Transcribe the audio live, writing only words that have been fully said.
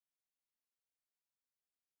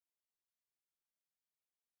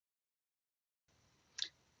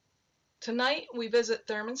Tonight we visit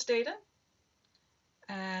Therman Statom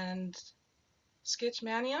and Skitch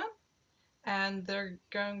Mannion, and they're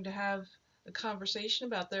going to have a conversation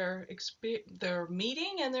about their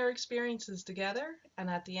meeting and their experiences together.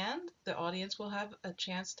 And at the end, the audience will have a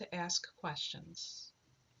chance to ask questions.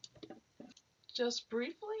 Just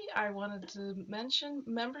briefly, I wanted to mention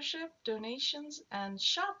membership, donations, and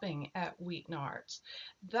shopping at WheatonArts.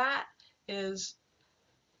 That is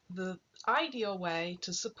the ideal way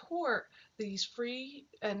to support these free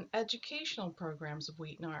and educational programs of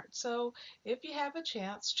WheatonArts. So if you have a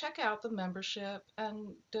chance, check out the membership and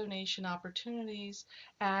donation opportunities,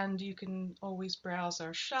 and you can always browse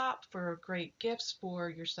our shop for great gifts for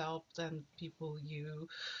yourself and people you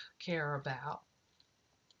care about.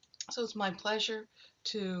 So it's my pleasure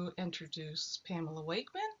to introduce Pamela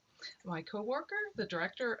Wakeman, my coworker, the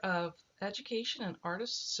Director of Education and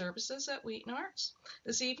Artist Services at WheatonArts.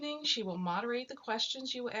 This evening, she will moderate the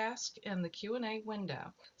questions you ask in the Q&A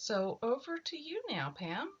window. So over to you now,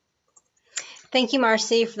 Pam. Thank you,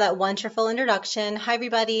 Marcy, for that wonderful introduction. Hi,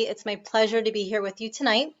 everybody. It's my pleasure to be here with you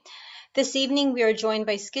tonight. This evening, we are joined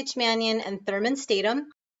by Skitch Mannion and Therman Statom.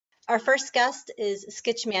 Our first guest is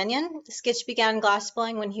Skitch Mannion. Skitch began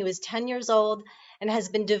glassblowing when he was 10 years old and has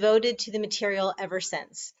been devoted to the material ever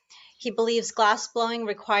since. He believes glassblowing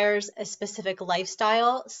requires a specific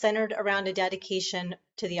lifestyle centered around a dedication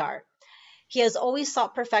to the art. He has always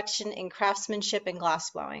sought perfection in craftsmanship and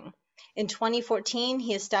glassblowing. In 2014,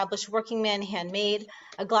 he established Working Man Handmade,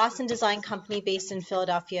 a glass and design company based in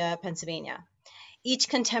Philadelphia, Pennsylvania. Each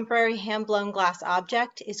contemporary hand-blown glass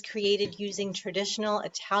object is created using traditional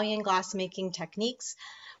Italian glassmaking techniques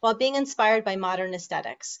while being inspired by modern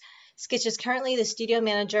aesthetics. Skitch is currently the studio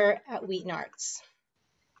manager at WheatonArts.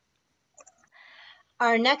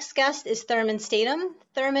 Our next guest is Therman Statom.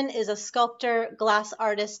 Therman is a sculptor, glass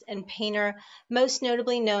artist, and painter, most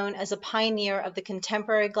notably known as a pioneer of the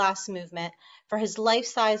contemporary glass movement for his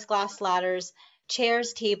life-size glass ladders,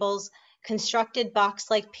 chairs, tables, constructed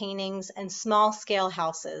box-like paintings, and small-scale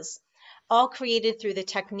houses, all created through the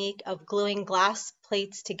technique of gluing glass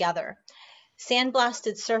plates together.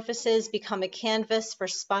 Sandblasted surfaces become a canvas for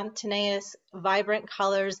spontaneous, vibrant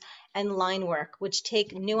colors and line work, which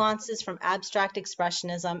take nuances from abstract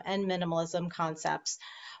expressionism and minimalism concepts,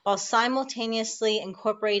 while simultaneously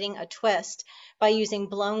incorporating a twist by using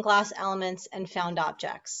blown glass elements and found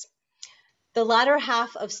objects. The latter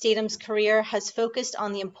half of Statom's career has focused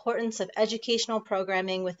on the importance of educational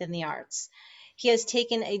programming within the arts. He has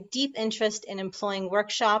taken a deep interest in employing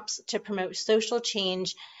workshops to promote social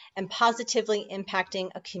change and positively impacting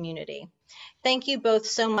a community. Thank you both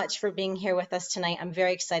so much for being here with us tonight. I'm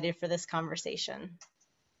very excited for this conversation.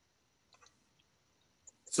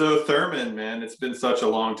 So Therman, man, it's been such a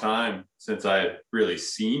long time since I've really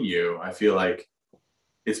seen you. I feel like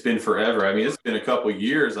it's been forever. I mean, it's been a couple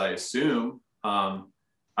years, I assume. I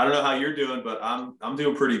don't know how you're doing, but I'm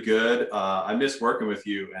doing pretty good. I miss working with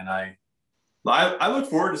you, and I look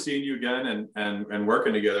forward to seeing you again and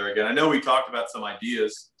working together again. I know we talked about some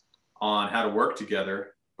ideas on how to work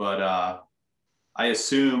together, but I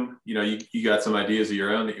assume you got some ideas of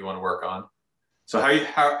your own that you want to work on. So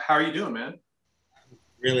how are you doing, man? I'm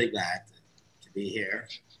really glad to be here.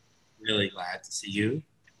 Really glad to see you.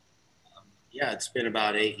 Yeah, it's been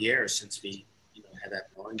about 8 years since we, had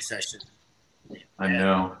that blowing session. I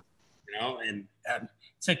know. And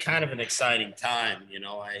it's a kind of an exciting time.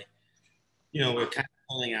 We're kind of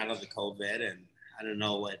pulling out of the COVID, and I don't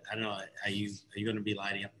know. Are you going to be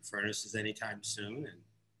lighting up the furnaces anytime soon? And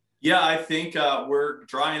yeah, I think we're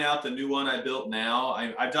drying out the new one I built now.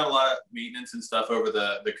 I've done a lot of maintenance and stuff over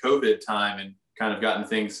the COVID time and kind of gotten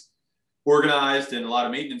things organized and a lot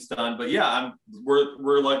of maintenance done. But yeah, we're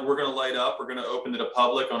going to light up. We're going to open to the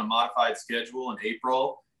public on a modified schedule in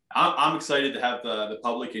April. I'm excited to have the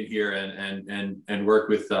public in here and work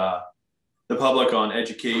with the public on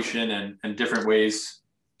education and different ways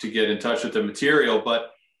to get in touch with the material.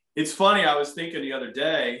 But it's funny, I was thinking the other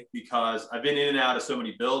day, because I've been in and out of so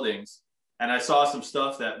many buildings, and I saw some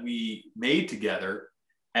stuff that we made together,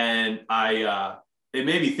 and it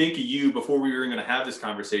made me think of you before we were going to have this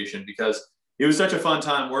conversation, because it was such a fun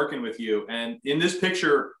time working with you. And in this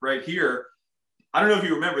picture right here, I don't know if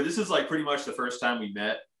you remember, this is like pretty much the first time we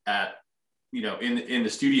met at, in the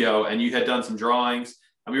studio, and you had done some drawings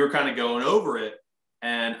and we were kind of going over it.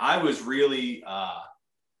 And I was really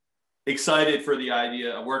excited for the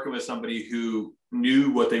idea of working with somebody who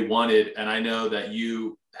knew what they wanted. And I know that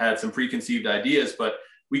you had some preconceived ideas, but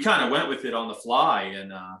we kind of went with it on the fly,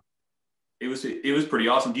 and it was pretty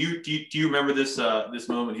awesome. Do you remember this this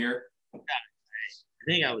moment here? I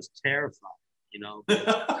think I was terrified,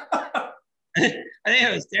 I think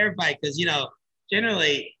I was terrified because,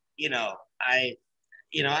 generally, I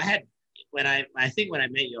had, I think when I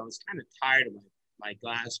met you, I was kind of tired of my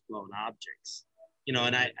glass blown objects,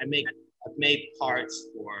 and I've made parts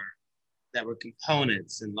that were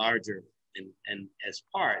components and larger and as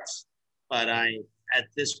parts. But at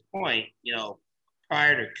this point,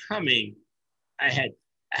 prior to coming, I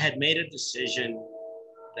had made a decision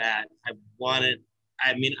that I wanted.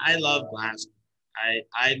 I mean, I love glass.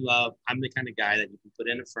 I'm the kind of guy that you can put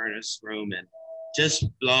in a furnace room and just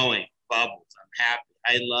blowing bubbles. I'm happy.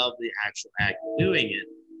 I love the actual act of doing it.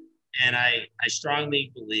 And I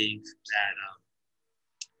strongly believe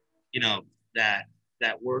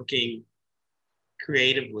that working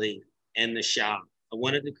creatively in the shop, I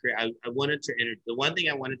wanted to create, I wanted to enter, the one thing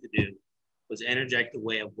I wanted to do was interject a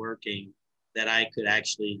way of working that I could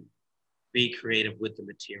actually be creative with the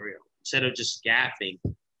material. Instead of just scaffing,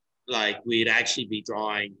 like we'd actually be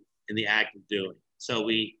drawing in the act of doing. So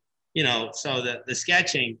so the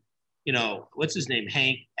sketching, what's his name?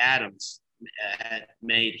 Hank Adams had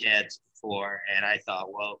made heads before. And I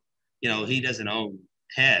thought, well, he doesn't own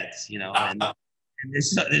heads, and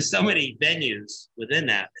there's so many venues within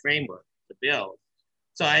that framework to build.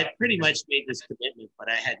 So I pretty much made this commitment, but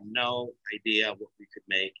I had no idea what we could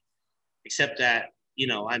make, except that,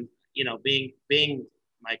 I'm, being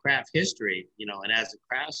my craft history, and as a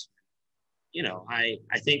craftsman, I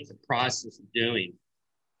think the process of doing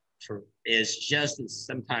is just as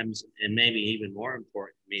sometimes, and maybe even more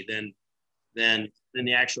important to me than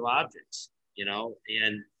the actual objects,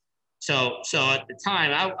 and so at the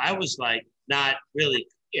time I was like not really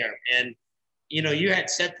clear. And you had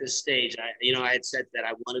set the stage. I had said that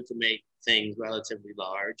I wanted to make things relatively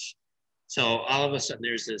large. So all of a sudden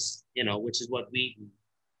there's this, which is what Wheaton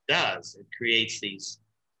does. It creates these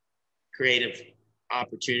creative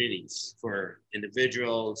opportunities for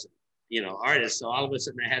individuals, artists. So all of a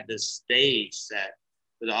sudden I had this stage set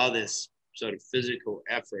with all this sort of physical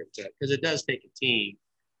effort, because it does take a team.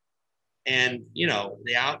 And,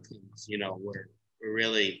 the outcomes, were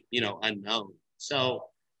really, unknown.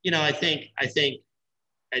 So, I think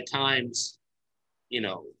at times,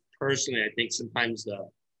 personally, I think sometimes the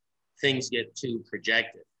things get too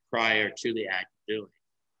projected prior to the act of doing.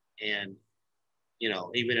 And,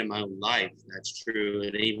 even in my own life, that's true.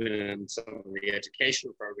 And even in some of the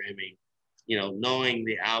educational programming, knowing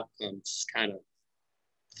the outcomes kind of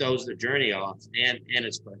throws the journey off and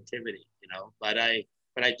its productivity,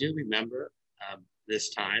 but I do remember this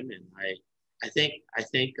time. And I think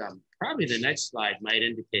probably the next slide might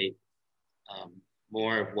indicate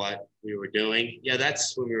more of what we were doing. Yeah,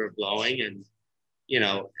 that's when we were blowing. And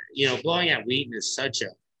blowing at Wheaton is such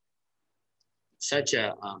a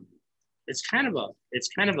it's kind of a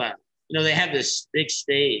they have this big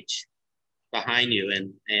stage behind you,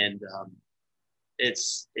 and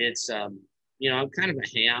I'm kind of a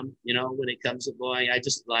ham, when it comes to blowing. I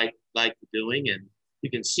just like doing, and you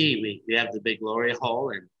can see we have the big glory hole.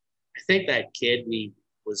 And I think that kid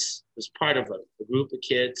was part of a group of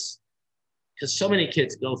kids, because so many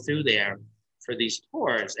kids go through there for these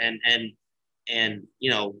tours. And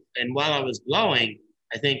while I was blowing,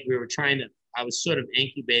 I think I was sort of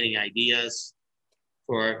incubating ideas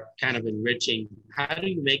for kind of enriching. How do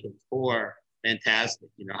you make a tour fantastic?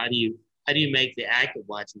 How do you make the act of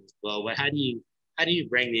watching this blow? But how do you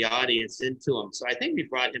bring the audience into them? So I think we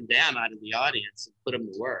brought him down out of the audience and put him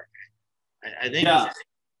to work. I think. Yeah.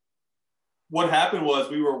 What happened was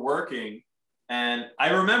we were working, and I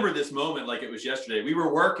remember this moment like it was yesterday. We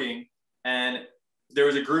were working, and there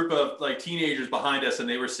was a group of like teenagers behind us, and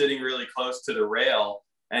they were sitting really close to the rail.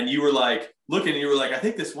 And you were like looking, and you were like, I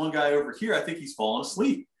think this one guy over here, I think he's falling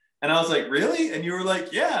asleep. And I was like, really? And you were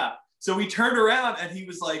like, yeah. So we turned around, and he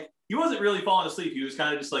was like, he wasn't really falling asleep. He was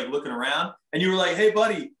kind of just like looking around. And you were like, hey,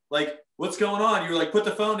 buddy, like, what's going on? You were like, put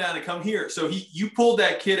the phone down and come here. So you pulled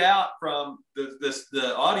that kid out from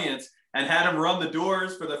the audience and had him run the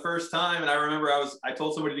doors for the first time. And I remember I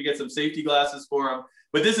told somebody to get some safety glasses for him.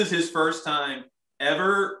 But this is his first time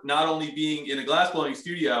ever not only being in a glass blowing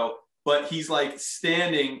studio, but he's like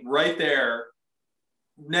standing right there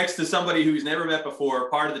next to somebody who he's never met before,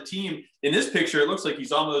 part of the team. In this picture, it looks like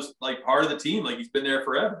he's almost like part of the team, like he's been there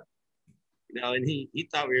forever. And he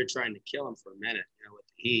thought we were trying to kill him for a minute, with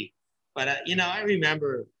the heat. But, I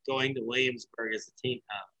remember going to Williamsburg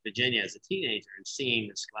Virginia as a teenager, and seeing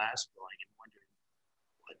this glass blowing and wondering,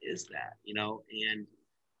 what is that? And,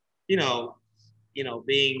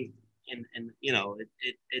 being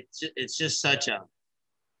it's just such a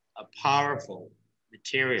powerful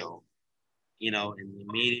material, and the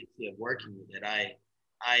immediacy of working with it.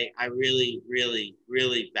 I really, really,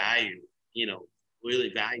 really value,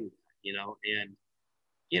 really value that. you know, and,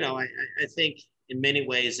 you know, I think in many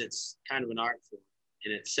ways it's kind of an art form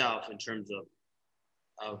in itself in terms of,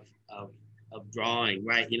 of, of drawing,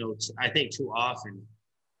 right? You know, I think too often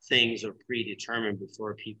things are predetermined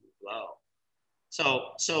before people blow.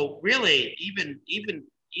 So really, even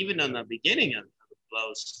on the beginning of the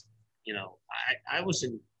blows, you know, I was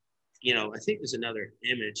in, you know, I think there's another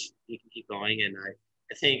image, you can keep going. And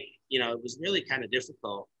I think, you know, it was really kind of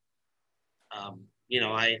difficult. You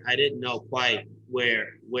know, I didn't know quite where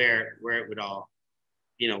it would all,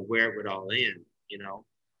 you know, where it would all end, you know.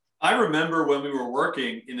 I remember when we were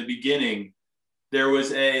working in the beginning, there was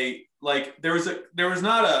there was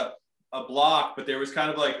not a block, but there was kind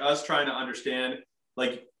of like us trying to understand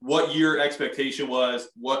like what your expectation was,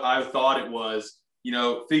 what I thought it was, you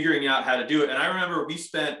know, figuring out how to do it. And I remember we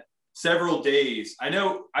spent several days. I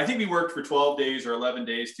think we worked for 12 days or 11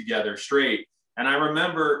 days together straight. And I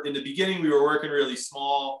remember in the beginning, we were working really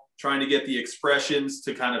small, trying to get the expressions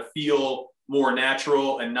to kind of feel more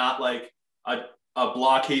natural and not like a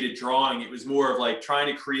blockaded drawing. It was more of like trying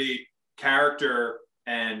to create character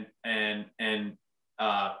and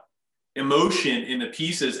emotion in the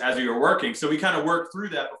pieces as we were working. So we kind of worked through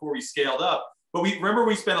that before we scaled up. But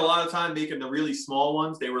we spent a lot of time making the really small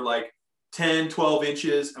ones. They were like 10, 12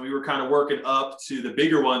 inches, and we were kind of working up to the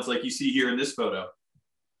bigger ones like you see here in this photo.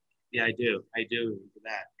 Yeah, I do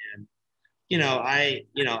that. And,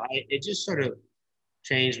 it just sort of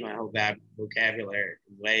changed my whole vocabulary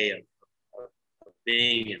and way of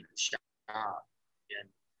being in the shop. And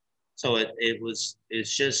so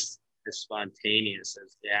it's just as spontaneous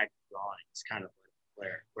as the act of drawing. It's kind of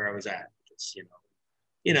where I was at. It's,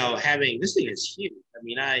 having, this thing is huge. I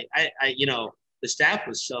mean, the staff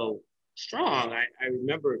was so strong. I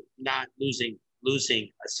remember not losing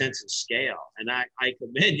a sense of scale. And I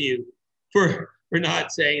commend you for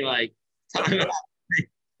not saying like,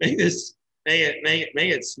 make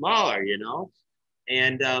it smaller,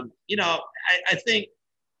 And, I think,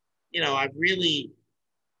 I really,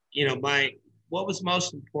 what was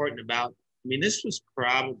most important about, this was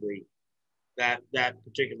probably that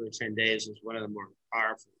particular 10 days was one of the more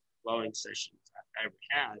powerful blowing sessions I ever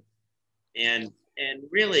had. And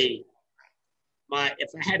really, if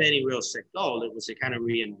I had any real set goal, it was to kind of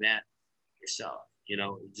reinvent yourself,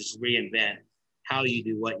 just reinvent how you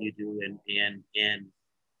do what you do and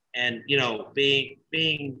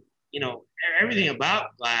being, everything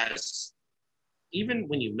about glass, even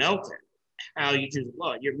when you melt it, how you choose to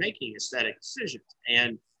blow it, you're making aesthetic decisions.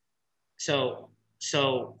 And so,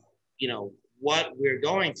 what we're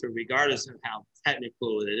going through, regardless of how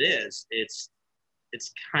technical it is, it's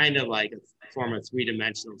kind of like a form of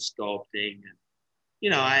three-dimensional sculpting.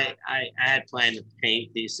 And, I had planned to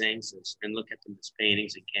paint these things and look at them as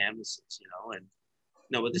paintings and canvases, and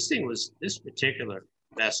but this particular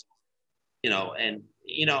vessel, and,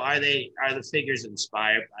 are the figures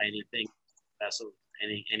inspired by anything, vessel,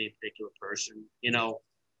 any particular person,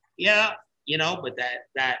 yeah, but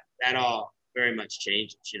that all very much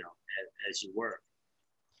changes, as you work,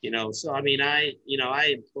 so, I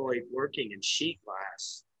employed working in sheet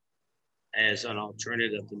glass as an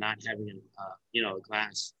alternative to not having a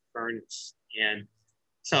glass furnace. And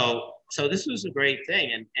so this was a great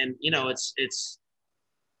thing. And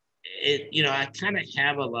I kind of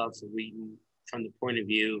have a love for Wheaton from the point of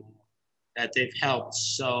view that they've helped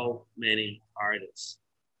so many artists,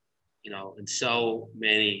 and so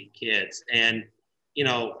many kids. And,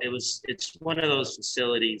 it's one of those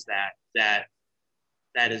facilities that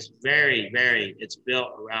is very, very, it's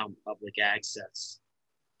built around public access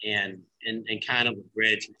and kind of a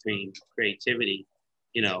bridge between creativity,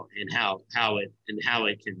 and how it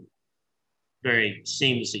can very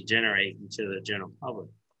seamlessly generate into the general public.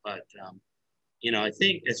 But, I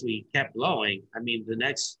think as we kept blowing, the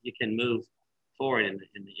next, you can move forward in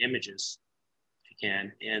the images if you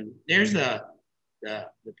can. And there's the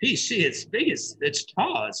piece. See, it's big, it's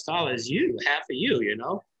tall as you, half of you,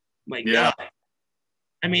 My yeah. God.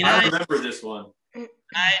 I remember this one. When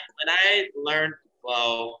I learned to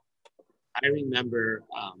blow, I remember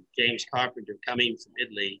James Carpenter coming from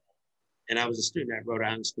Italy, and I was a student at Rhode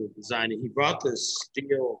Island School of Design, and he brought this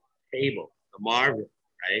steel table, the Marvin,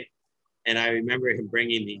 right? And I remember him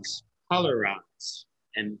bringing these color rods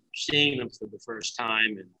and seeing them for the first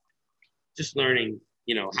time and just learning,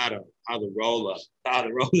 how to roll the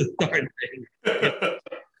darn thing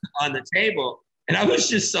on the table. And I was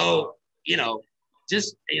just so, all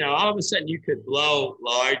of a sudden you could blow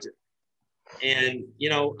larger. And,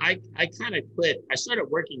 I kind of quit. I started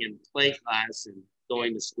working in plate class and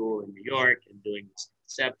going to school in New York and doing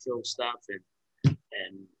conceptual stuff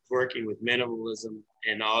and working with minimalism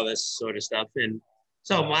and all this sort of stuff. And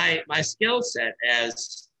So my skill set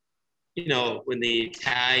as, you know, when the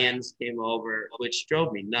Italians came over, which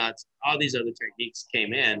drove me nuts, all these other techniques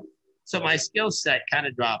came in. So my skill set kind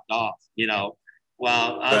of dropped off, you know,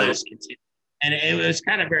 while others continued. And it was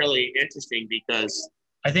kind of really interesting because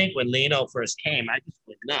I think when Lino first came, I just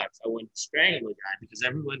went nuts. I went to strangle the guy because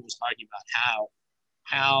everyone was talking about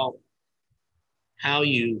how how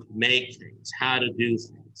you make things, how to do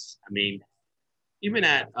things. I mean, even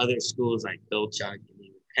at other schools like Pilchuck and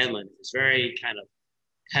even Penland, it's very kind of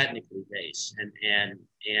technically based,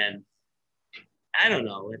 and I don't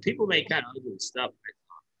know, and people make kind of ugly stuff,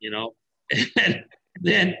 you know, and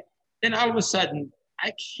then all of a sudden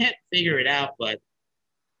I can't figure it out, but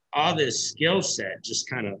all this skill set just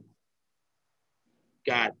kind of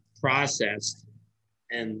got processed,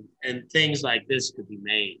 and things like this could be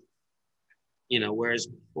made, you know, whereas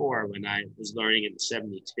before when I was learning in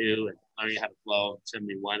 72 and learning how to blow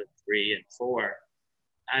 71 and 3 and 4,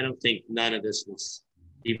 I don't think none of this was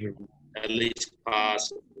even at least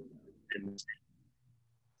possible. And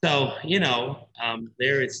so, you know,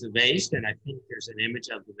 there is the vase, and I think there's an image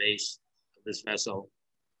of the vase of this vessel.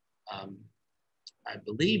 I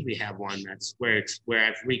believe we have one that's where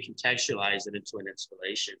I've recontextualized it into an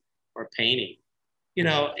installation or painting, you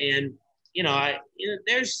know, and you know,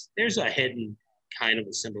 there's a hidden kind of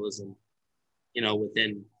a symbolism, you know,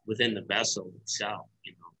 within the vessel itself,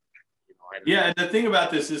 you know. Yeah, and the thing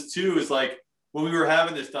about this is like when we were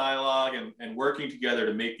having this dialogue and working together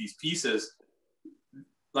to make these pieces,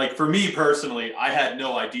 like for me personally, I had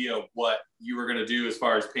no idea what you were going to do as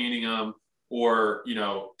far as painting them or, you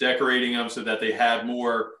know, decorating them so that they had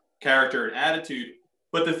more character and attitude.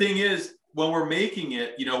 But the thing is, when we're making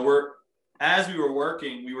it, you know, as we were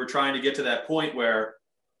working, we were trying to get to that point where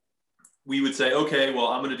we would say, okay, well,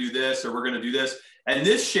 I'm going to do this, or we're going to do this. And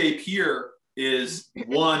this shape here is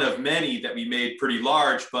one of many that we made pretty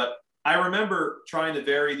large, but I remember trying to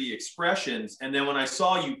vary the expressions. And then when I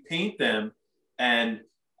saw you paint them and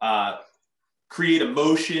create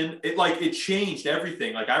emotion, it changed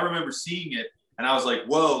everything. Like I remember seeing it and I was like,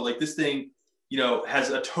 whoa, like this thing, you know, has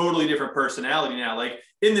a totally different personality now. Like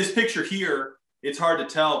in this picture here, it's hard to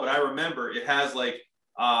tell, but I remember it has like,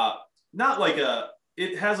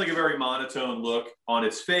 it has like a very monotone look on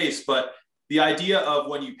its face, but the idea of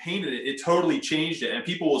when you painted it, it totally changed it. And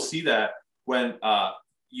people will see that when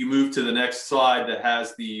you move to the next slide that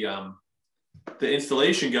has the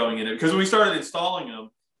installation going in it. Because when we started installing them,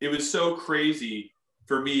 it was so crazy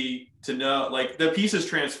for me to know, like the pieces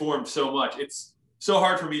transformed so much. It's so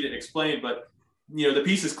hard for me to explain, but you know, the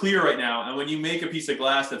piece is clear right now. And when you make a piece of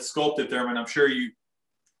glass that's sculpted, Therman, I'm sure you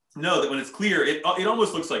know that when it's clear, it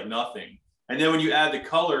almost looks like nothing. And then when you add the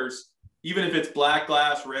colors, even if it's black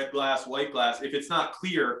glass, red glass, white glass, if it's not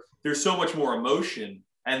clear, there's so much more emotion.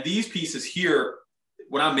 And these pieces here,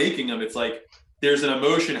 when I'm making them, it's like there's an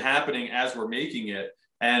emotion happening as we're making it.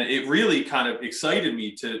 And it really kind of excited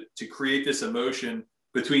me to create this emotion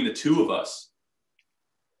between the two of us.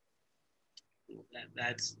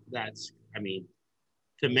 That's I mean,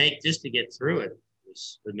 just to get through it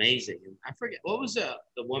was amazing. And I forget, what was the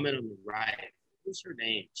woman on the right? What was her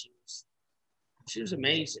name? She was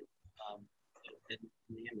amazing in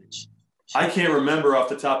the image. I can't remember off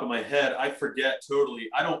the top of my head. I forget totally.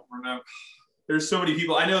 I don't remember. There's so many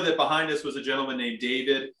people. I know that behind us was a gentleman named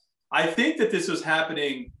David. I think that this was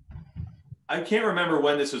happening. I can't remember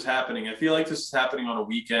when this was happening. I feel like this was happening on a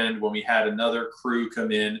weekend when we had another crew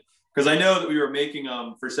come in, because I know that we were making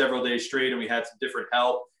them for several days straight and we had some different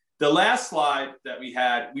help. The last slide that we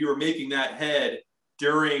had, we were making that head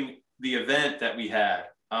during the event that we had.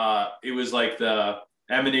 It was like the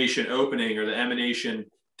emanation opening or the emanation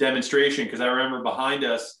demonstration, because I remember behind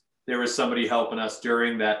us, there was somebody helping us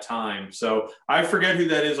during that time. So I forget who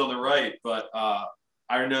that is on the right, but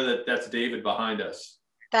I know that that's David behind us.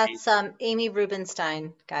 That's Amy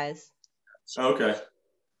Rubenstein, guys. Okay.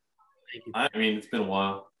 I mean, it's been a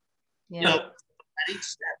while. Yeah. You know, at each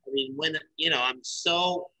step, I mean, when, you know, I'm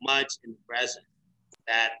so much in the present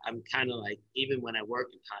that I'm kind of like, even when I work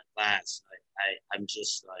in hot glass, I'm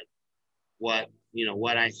just like, what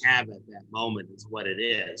I have at that moment is what it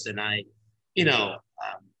is. And I'm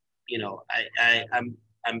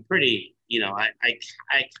pretty, you know, I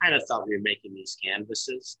kind of thought we were making these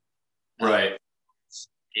canvases. Right.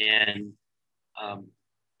 And,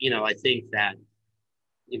 you know, I think that,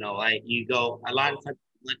 you know, you go a lot of times,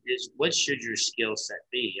 what should your skill set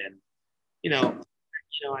be? And,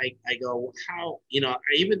 I go, how,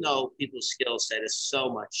 even though people's skill set is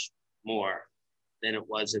so much more than it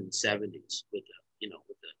was in the 70s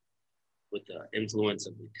with the influence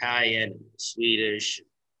of the Italian and the Swedish,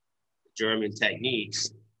 the German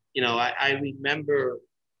techniques, I remember,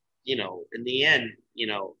 in the end,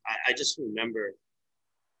 I just remember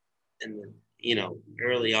in the,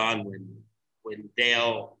 early on when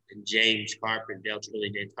Dale and James Carpenter, Dale Truly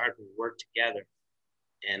and James Carpenter worked together,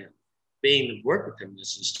 and work with them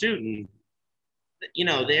as a student,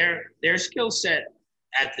 their skill set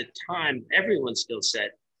at the time, everyone's skill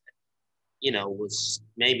set, was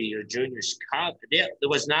maybe your juniors college. It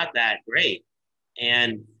was not that great.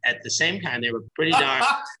 And at the same time, they were pretty darn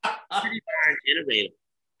innovative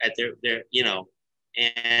at their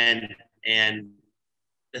and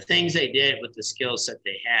the things they did with the skill set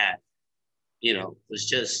they had, was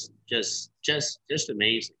just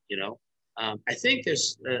amazing. I think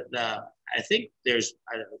there's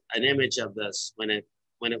an image of this when it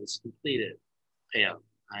was completed. Yeah,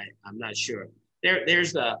 I'm not sure.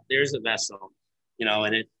 There's the vessel,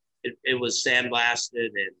 and it was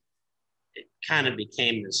sandblasted, and it kind of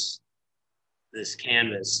became this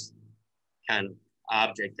canvas kind of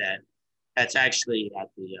object that's actually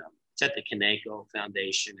it's at the Kaneko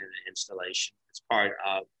Foundation and an installation. It's part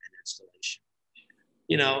of an installation,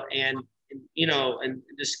 and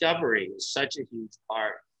discovery is such a huge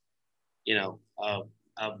part,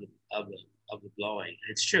 of the blowing.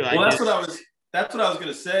 It's true. Well, that's what I was going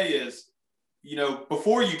to say is,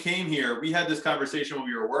 before you came here, we had this conversation when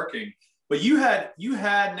we were working, but you had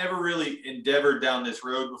never really endeavored down this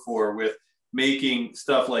road before with making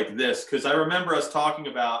stuff like this. Cause I remember us talking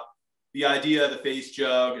about the idea of the face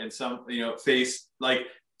jug and some, face, like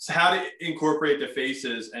how to incorporate the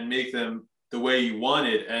faces and make them the way you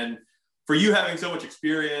wanted. And for you having so much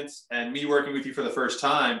experience and me working with you for the first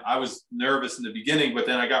time, I was nervous in the beginning, but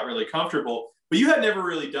then I got really comfortable. But you had never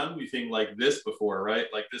really done anything like this before, right?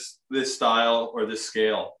 Like this style or this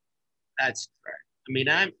scale. That's correct. I mean,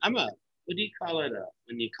 I'm a, what do you call it?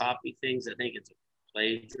 When you copy things, I think it's a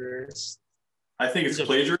plagiarist. I think it's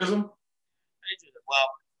plagiarism. Well,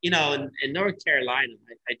 in North Carolina,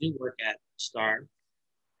 I do work at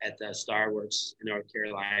the Star Works in North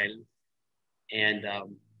Carolina. And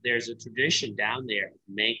there's a tradition down there of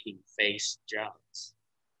making face jugs.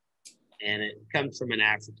 And it comes from an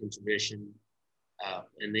African tradition.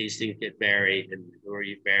 And these things get buried, or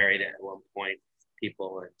you buried at one point,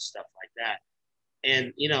 people and stuff like that.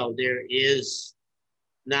 And, there is,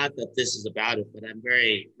 not that this is about it, but I'm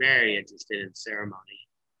very, very interested in ceremony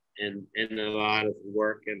and a lot of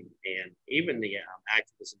work and even the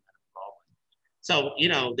activism that I'm involved in. So,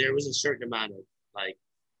 there was a certain amount of like,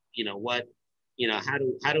 how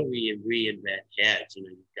do we reinvent heads?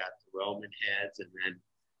 You've got the Roman heads, and then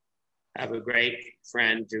I have a great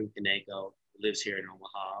friend, Drew Kaneko, who lives here in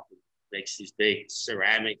Omaha, who makes these big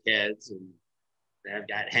ceramic heads, and I've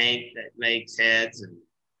got Hank that makes heads, and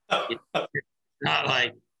not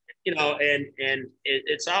like, and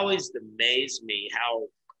it's always amazed me how,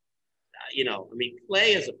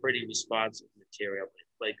 clay is a pretty responsive material,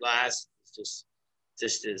 but like glass is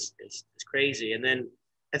just is crazy. And then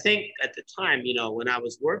I think at the time, when I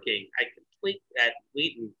was working, at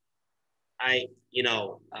Wheaton, at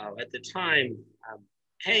the time,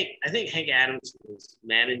 I think Hank Adams was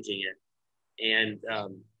managing it. And,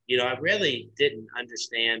 I really didn't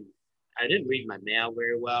understand. I didn't read my mail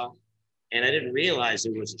very well. And I didn't realize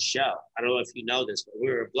there was a show. I don't know if you know this, but we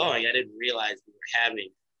were blowing. I didn't realize we were having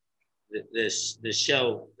this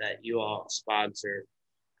show that you all sponsor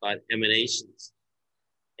called Emanations.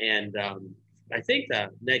 And I think the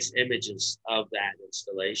next images of that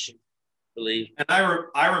installation, I believe. And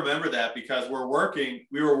I remember that because we were working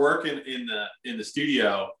in the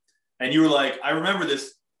studio, and you were like, I remember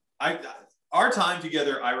this. Our time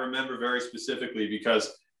together, I remember very specifically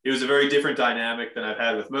because it was a very different dynamic than I've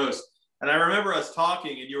had with most. And I remember us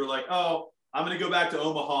talking, and you were like, oh, I'm going to go back to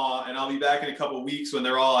Omaha, and I'll be back in a couple of weeks when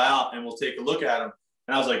they're all out, and we'll take a look at them.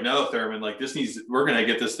 And I was like, no, Therman, like we're going to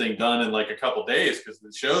get this thing done in like a couple of days because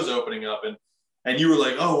the show's opening up. And you were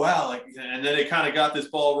like, oh, wow. And then it kind of got this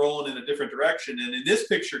ball rolling in a different direction. And in this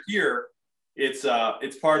picture here, it's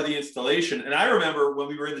part of the installation. And I remember when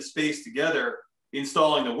we were in the space together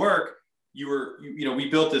installing the work, we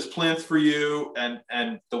built this plinth for you,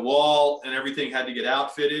 and the wall and everything had to get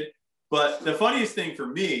outfitted. But the funniest thing for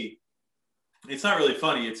me, it's not really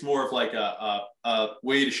funny. It's more of like a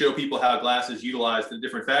way to show people how glass is utilized in a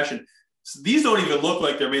different fashion. So these don't even look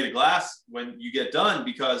like they're made of glass when you get done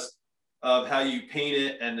because of how you paint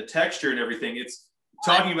it and the texture and everything. It's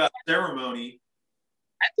talking about ceremony.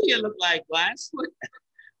 I think it looked like glass.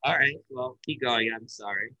 All right, well, keep going. I'm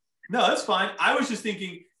sorry. No, that's fine. I was just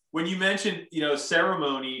thinking when you mentioned,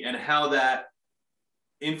 ceremony and how that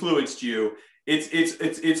influenced you,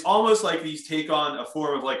 it's almost like these take on a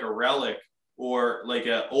form of like a relic or like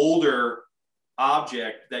an older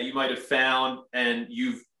object that you might have found and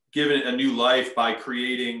you've given it a new life by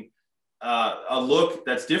creating a look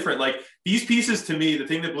that's different. Like these pieces, to me, the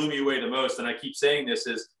thing that blew me away the most, and I keep saying this,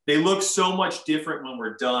 is they look so much different when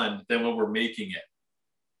we're done than when we're making it.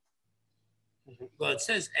 Well, it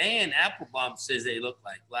says Ann Applebaum says they look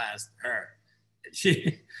like glass to her.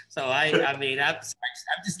 So I mean, I'm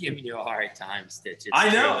just giving you a hard time, Stitch. I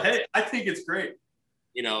know. Hey, I think it's great.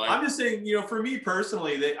 You know, I'm just saying, you know, for me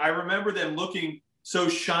personally, I remember them looking so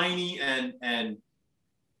shiny and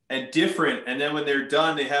different. And then when they're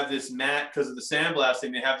done, they have this matte, because of the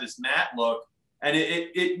sandblasting, they have this matte look. And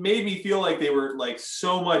it made me feel like they were like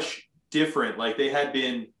so much different. Like they had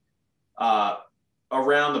been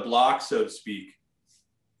around the block, so to speak.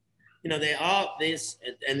 You know,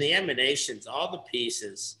 and the emanations, all the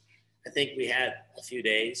pieces, I think we had a few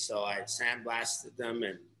days. So I sandblasted them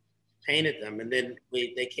and painted them. And then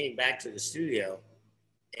they came back to the studio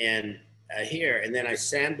and here, and then I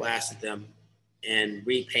sandblasted them and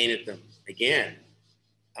repainted them again,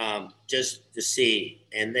 just to see.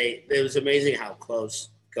 And it was amazing how close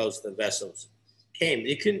the vessels came.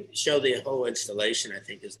 You can show the whole installation, I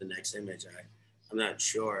think, is the next image. I'm not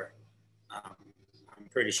sure. I'm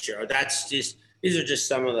pretty sure. These are just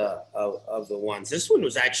some of the ones. This one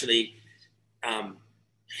was actually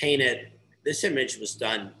painted. This image was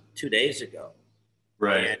done 2 days ago.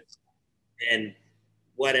 Right. And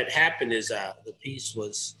what had happened is the piece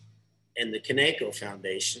was in the Kaneko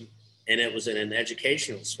Foundation, and it was in an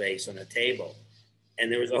educational space on a table.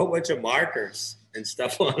 And there was a whole bunch of markers and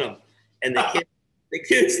stuff on them. And the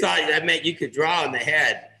kids thought that meant you could draw on the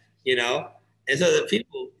head, you know? And so the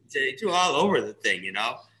people, they drew all over the thing, you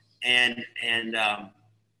know? And then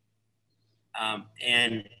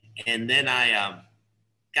I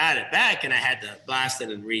got it back and I had to blast it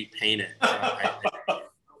and repaint it. So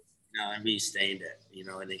I restained it, you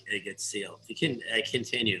know, and it gets sealed. You can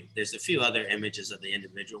continue. There's a few other images of the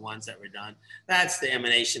individual ones that were done. That's the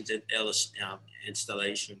emanations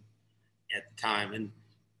installation at the time. And,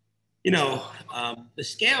 you know, the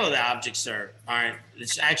scale of the objects aren't,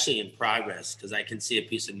 it's actually in progress because I can see a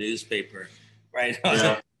piece of newspaper right on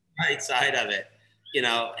the right side of it, you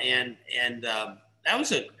know, and that was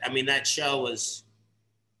that show was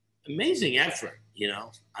amazing effort, you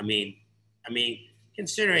know. I mean,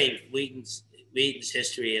 considering Wheaton's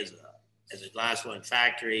history as a glass blowing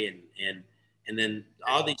factory and then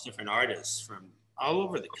all these different artists from all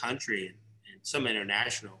over the country and some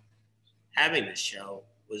international having this show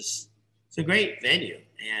it's a great venue.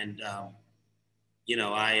 And you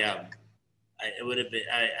know, I would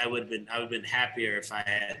have been happier if I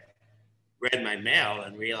had read my mail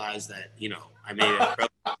and realized that, you know, I made it,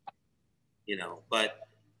 you know. But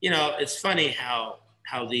you know, it's funny how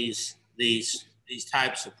these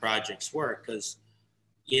types of projects work, because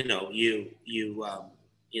you know, you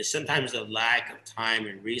sometimes the lack of time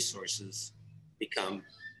and resources become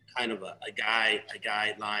kind of a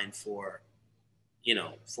guideline for, you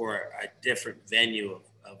know, for a different venue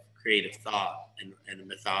of creative thought and a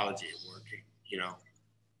mythology of working.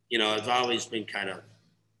 You know, I've always been kind of,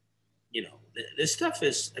 you know, this stuff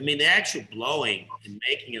is, I mean, the actual blowing and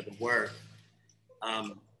making of the work,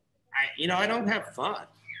 I don't have fun.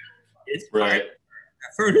 It's right.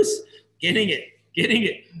 First, getting it,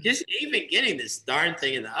 just even getting this darn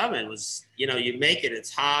thing in the oven was, you know, you make it,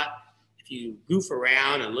 it's hot. If you goof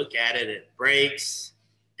around and look at it, it breaks.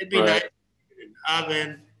 It'd be nice in the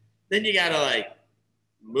oven. Then you gotta like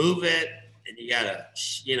move it, and you gotta,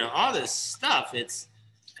 you know, all this stuff. It's,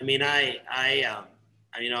 I mean, I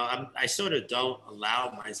sort of don't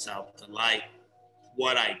allow myself to like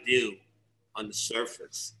what I do on the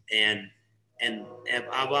surface, and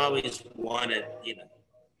I've always wanted, you know,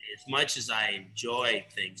 as much as I enjoy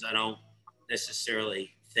things, I don't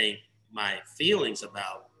necessarily think my feelings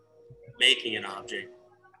about making an object,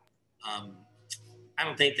 I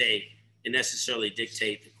don't think they necessarily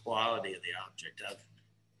dictate the quality of the object.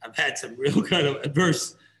 I've had some real kind of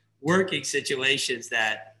adverse working situations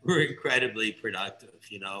that were incredibly productive,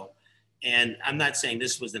 you know. And I'm not saying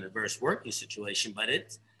this was an adverse working situation, but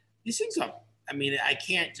these things are, I mean, I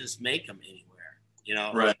can't just make them anywhere, you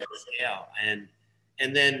know. Right. Yeah.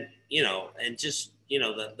 And then, you know, and just, you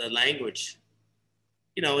know, the language,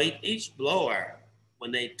 you know, each blower,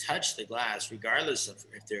 when they touch the glass, regardless of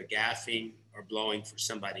if they're gaffing or blowing for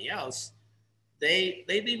somebody else, they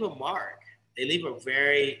leave a mark. They leave a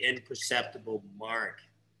very imperceptible mark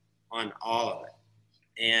on all of it.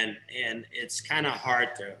 And it's kind of hard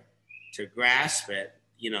to grasp it.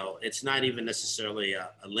 You know, it's not even necessarily a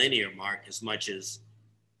linear mark as much as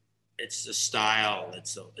it's a style.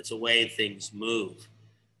 It's a way things move.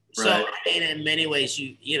 So Right. I mean, in many ways,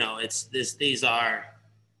 it's this. These are,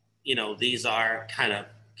 these are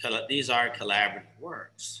collaborative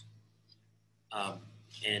works, um,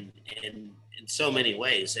 and in so many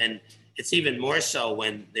ways, and it's even more so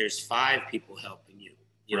when there's 5 people helping you.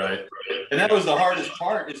 Right. And that was the hardest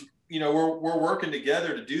part is, we're working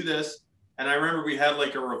together to do this. And I remember we had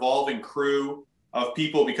like a revolving crew of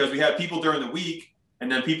people because we had people during the week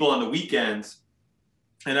and then people on the weekends.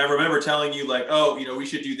 And I remember telling you like, oh, we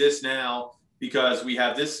should do this now because we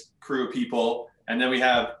have this crew of people. And then we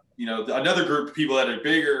have, another group of people that are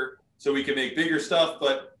bigger so we can make bigger stuff.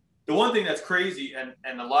 But the one thing that's crazy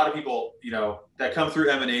and a lot of people, that come through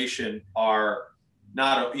emanation are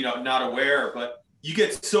not aware, but you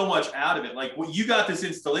get so much out of it. Like you got this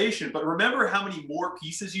installation, but remember how many more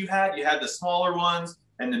pieces you had? You had the smaller ones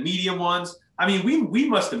and the medium ones. I mean, we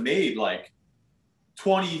must have made like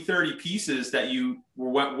 20, 30 pieces that you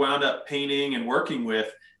wound up painting and working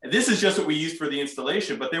with. And this is just what we used for the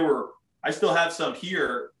installation, but I still have some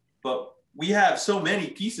here, but we have so many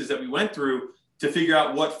pieces that we went through to figure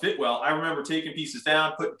out what fit well. I remember taking pieces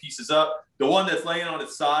down, putting pieces up. The one that's laying on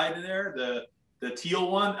its side there, the teal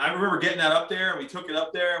one, I remember getting that up there and we took it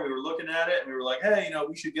up there and we were looking at it and we were like, hey,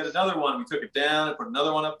 we should get another one. We took it down and put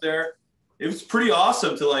another one up there. It was pretty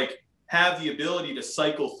awesome to like have the ability to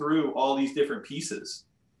cycle through all these different pieces.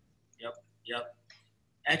 Yep.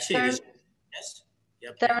 Actually, yes.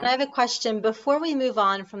 Yep. Therman, I have a question. Before we move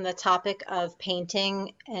on from the topic of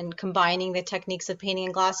painting and combining the techniques of painting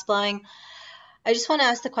and glass blowing, I just want to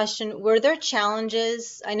ask the question, were there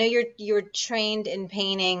challenges? I know you're trained in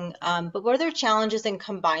painting, but were there challenges in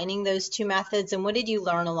combining those 2 methods, and what did you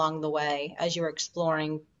learn along the way as you were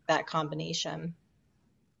exploring that combination?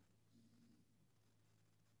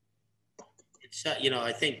 It's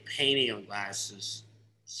I think painting on glass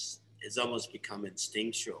is almost become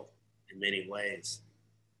instinctual in many ways.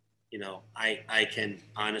 I can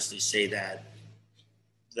honestly say that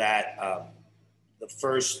the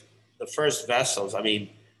first vessels, I mean,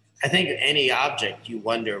 I think any object, you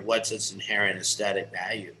wonder what's its inherent aesthetic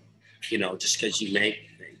value, just because you make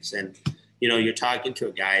things. And, you're talking to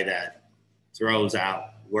a guy that throws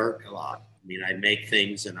out work a lot. I mean, I make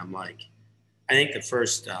things and I'm like, I think the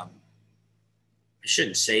first, I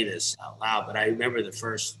shouldn't say this out loud, but I remember the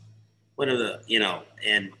first, one of the,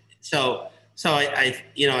 and so I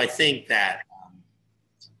think that,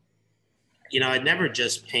 I'd never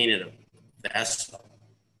just painted a vessel.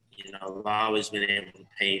 I've always been able to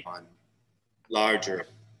paint on larger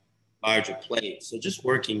plates. So just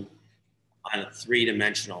working on a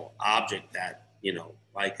 3-dimensional object that,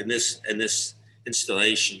 like in this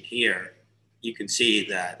installation here, you can see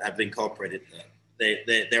that I've incorporated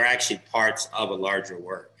they're actually parts of a larger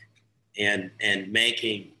work and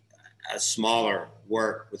making a smaller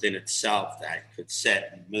work within itself that could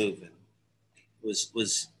set and move and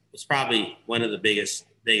was probably one of the biggest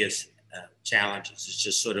challenges is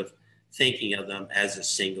just sort of thinking of them as a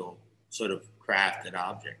single sort of crafted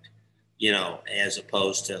object, as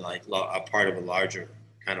opposed to like a part of a larger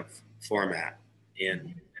kind of format.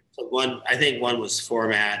 And so I think one was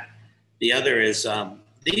format. The other is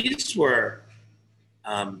these were,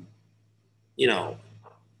 some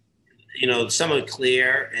are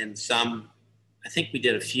clear and some, I think we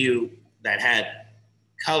did a few that had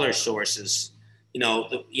color sources.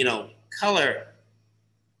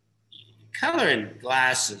 Color in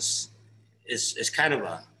glass is kind of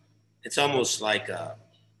it's almost like a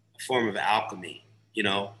form of alchemy.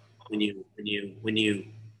 When you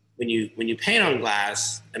paint on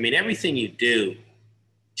glass, I mean, everything you do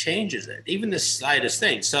changes it, even the slightest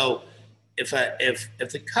thing. So if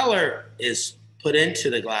the color is put into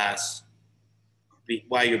the glass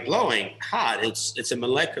while you're blowing hot, it's a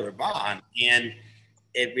molecular bond and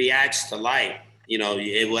it reacts to light.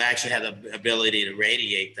 It will actually have the ability to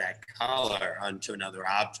radiate that color onto another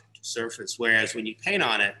object surface. Whereas when you paint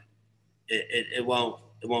on it, it won't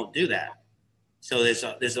do that. So there's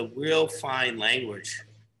a real fine language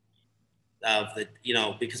of the,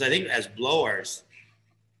 because I think as blowers,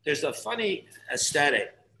 there's a funny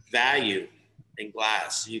aesthetic value in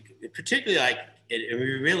glass. Particularly like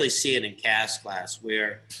we really see it in cast glass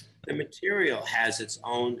where the material has its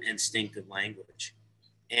own instinctive language.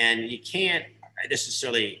 And I can't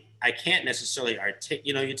necessarily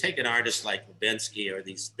articulate, you take an artist like Lubinsky or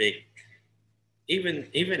these big,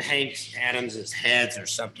 even Hank Adams's heads or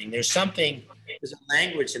something, there's a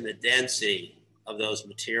language in the density of those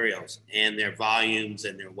materials and their volumes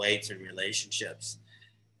and their weights and relationships.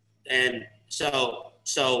 And so,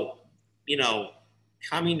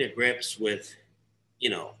 coming to grips with,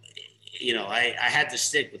 I had to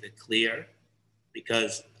stick with it clear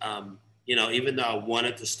because, you know, even though I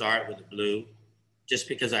wanted to start with the blue, just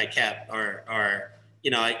because I kept,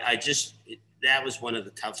 you know, I just, that was one of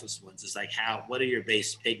the toughest ones. It's like, what are your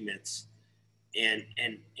base pigments, and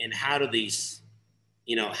how do these,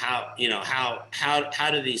 you know, how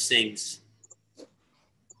do these things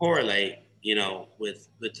correlate, you know, with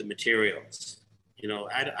the materials? You know,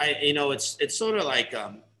 you know, it's sort of like,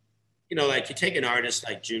 you know, like you take an artist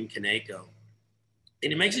like Jun Kaneko,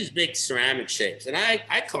 and he makes these big ceramic shapes, and I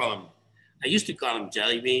used to call them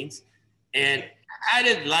jelly beans, and I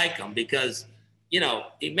didn't like them because, you know,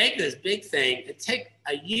 he make this big thing. It take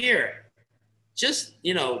a year just,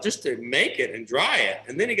 you know, just to make it and dry it,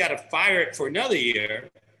 and then he got to fire it for another year,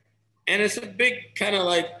 and it's a big kind of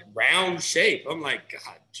like round shape. I'm like,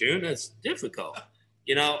 God, June, that's difficult,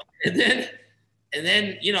 you know. And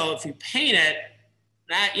then you know, if you paint it,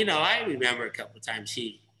 that, you know, I remember a couple of times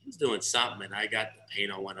he was doing something, and I got the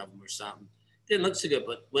paint on one of them or something. Didn't look so good,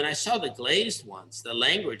 but when I saw the glazed ones, the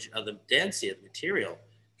language of the density of the material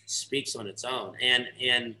speaks on its own,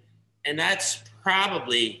 and that's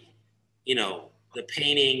probably, you know, the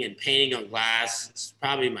painting on glass is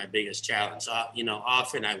probably my biggest challenge. So, you know,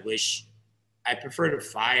 often I prefer to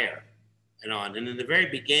fire and on. And in the very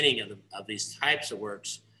beginning of these types of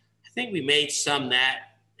works, I think we made some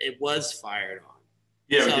that it was fired on.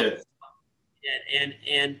 Yeah, So, we did.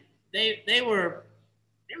 and they were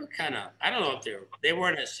kind of, I don't know if they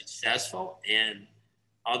weren't as successful. And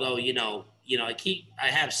although, I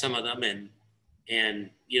have some of them, and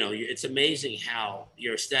you know, it's amazing how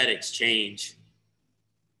your aesthetics change.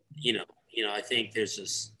 I think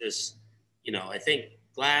there's this, I think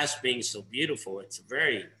glass being so beautiful, it's a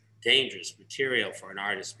very dangerous material for an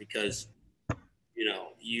artist because,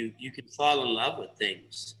 you can fall in love with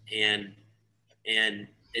things, and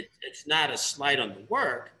it's not a slight on the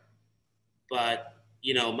work, but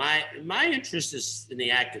my interest is in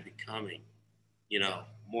the act of becoming,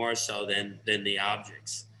 more so than the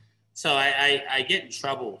objects. So I get in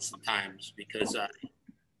trouble sometimes because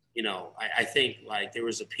I think like there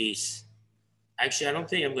was a piece. Actually, I don't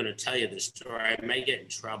think I'm going to tell you this story. I may get in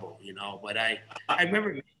trouble, but I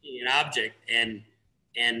remember making an object, and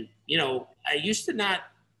I used to not.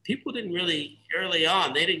 People didn't really early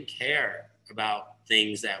on. They didn't care about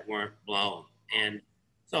things that weren't blown, and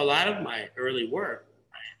so a lot of my early work,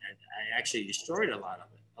 I actually destroyed a lot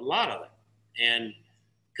of it, and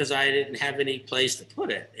because I didn't have any place to put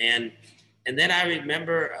it, and then I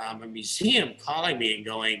remember a museum calling me and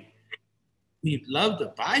going, "We'd love to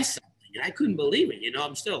buy something." And I couldn't believe it.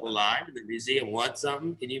 I'm still alive, and the museum wants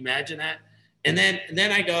something. Can you imagine that? And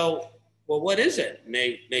then I go, "Well, what is it?" And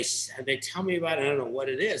they tell me about it. I don't know what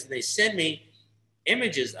it is. And they send me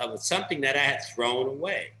images of something that I had thrown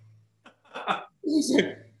away.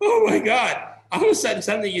 Oh my God! All of a sudden,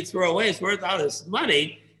 something you throw away is worth all this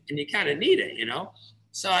money, and you kind of need it.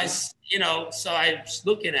 So so I was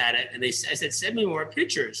looking at it, and I said, "Send me more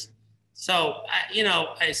pictures." So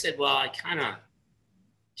I said, "Well, I kind of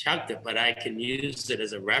chucked it, but I can use it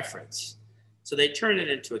as a reference." So they turned it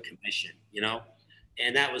into a commission,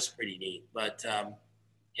 and that was pretty neat. But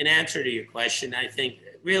in answer to your question, I think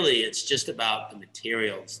really it's just about the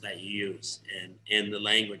materials that you use and the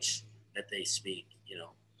language that they speak.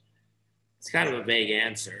 It's kind of a vague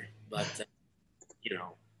answer, but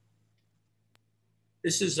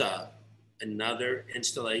this is another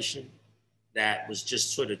installation that was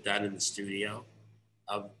just sort of done in the studio.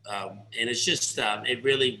 And it's just, it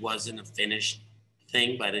really wasn't a finished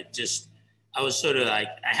thing, but I was sort of like,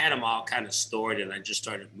 I had them all kind of stored, and I just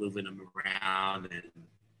started moving them around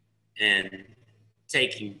and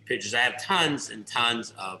taking pictures. I have tons and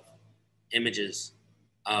tons of images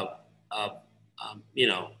of, of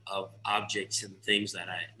objects and things that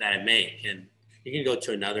I make. And you can go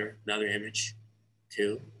to another image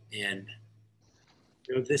too. And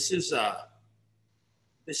this is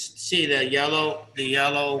see the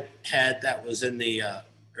yellow head that was in the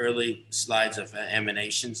early slides of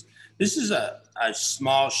Emanations. This is a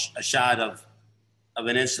small shot of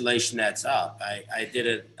an installation that's up. I did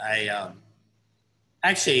it.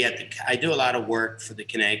 Actually I do a lot of work for the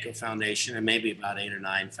Kaneko Foundation, and maybe about 8 or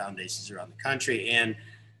 9 foundations around the country, and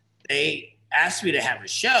they asked me to have a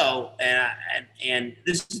show, and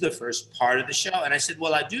this is the first part of the show, and I said,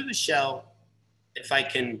 well, I do the show if I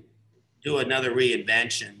can do another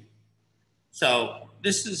reinvention. So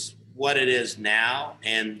this is what it is now,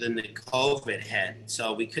 and then the COVID hit,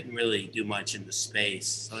 so we couldn't really do much in the space.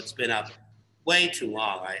 So it's been up way too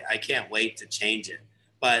long. I can't wait to change it.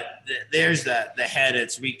 But there's the head.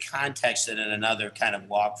 It's recontexted in another kind of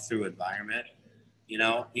walk-through environment.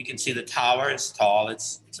 You can see the tower is tall.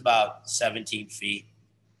 It's about 17 feet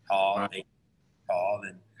tall,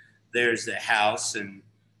 and there's the house, and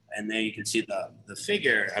there you can see the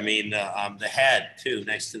figure. I mean, the head too,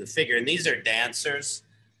 next to the figure. And these are dancers.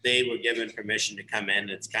 They were given permission to come in.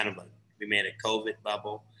 It's kind of we made a COVID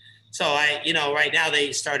bubble. So right now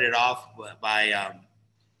they started off by,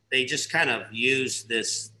 they just kind of used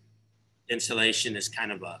this installation as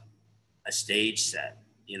kind of a stage set,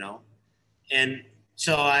 and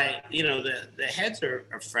so the heads are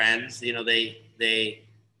friends, they're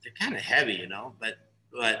kind of heavy,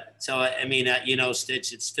 but so, I mean,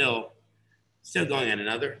 Stitch, it's still going on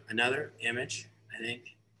another image, I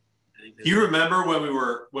think. Do you remember when we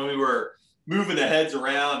were moving the heads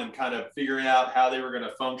around and kind of figuring out how they were going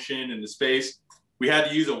to function in the space? We had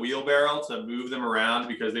to use a wheelbarrow to move them around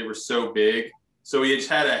because they were so big. So we just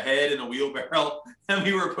had a head in a wheelbarrow, and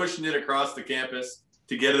we were pushing it across the campus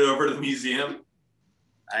to get it over to the museum.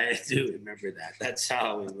 I do remember that. That's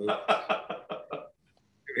how we moved.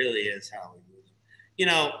 It really is how we moved.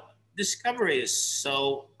 Discovery is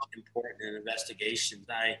so important in investigations.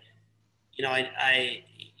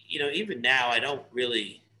 Even now, I don't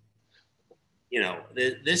really,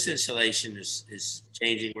 this installation is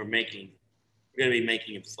changing. We're going to be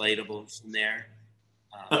making inflatables in there,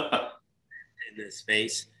 in the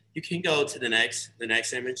space. You can go to the next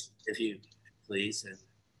image, if you please. And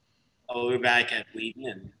we're back at Wheaton,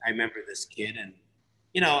 and I remember this kid, and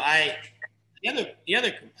the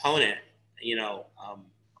other component,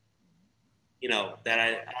 that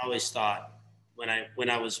I always thought when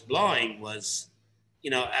I was blowing was,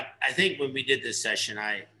 I think when we did this session,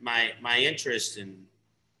 my interest in,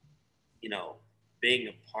 being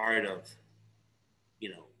a part of,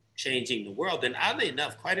 changing the world. And oddly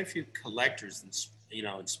enough, quite a few collectors,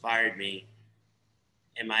 inspired me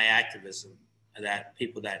in my activism, that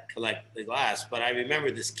people that collect the glass. But I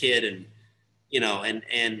remember this kid, and,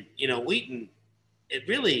 Wheaton,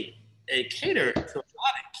 it catered to a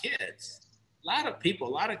lot of kids, a lot of people, a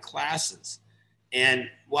lot of classes. And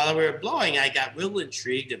while we were blowing, I got real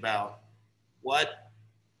intrigued about what,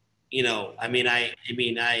 you're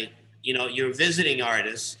a visiting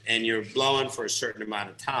artist and you're blowing for a certain amount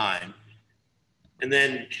of time. And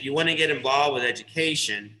then you want to get involved with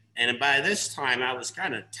education. And by this time, I was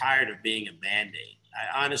kind of tired of being a Band-Aid. I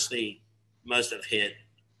honestly must have hit,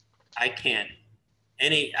 I can't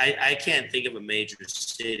think of a major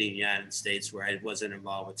city in the United States where I wasn't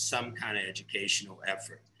involved with some kind of educational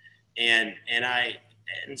effort. And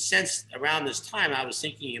since around this time, I was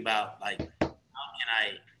thinking about, like, how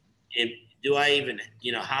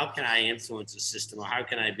can I influence the system, or how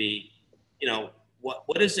can I be,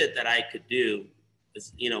 what is it that I could do,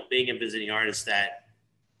 as, being a visiting artist that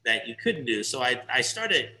you couldn't do. So I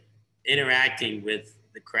started interacting with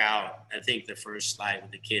the crowd. I think the first slide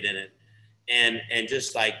with the kid in it, and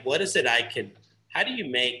just like, what is it how do you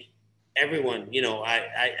make everyone,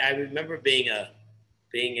 I remember being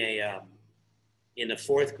in the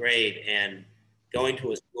fourth grade and going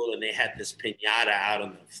to a school, and they had this piñata out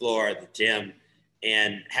on the floor of the gym,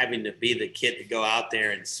 and having to be the kid to go out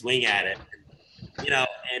there and swing at it,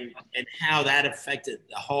 and how that affected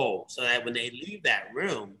the whole, so that when they leave that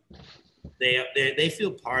room, they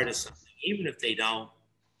feel part of something, even if they don't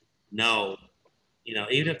know,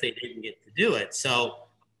 even if they didn't get to do it. So,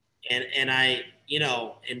 and I,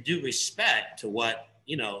 and due respect to what,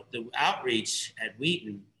 the outreach at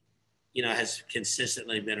Wheaton, has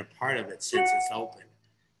consistently been a part of it since it's open.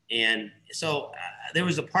 And so there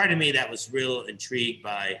was a part of me that was real intrigued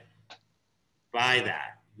by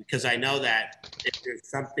that, because I know that if there's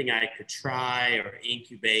something I could try or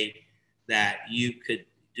incubate that you could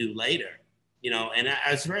do later, and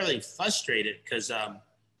I was really frustrated because I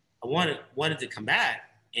wanted to come back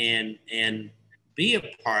and be a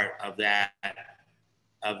part of that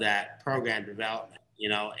program development,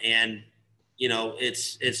 and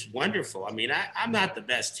it's wonderful. I mean, I'm not the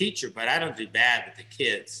best teacher, but I don't do bad with the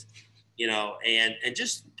kids, and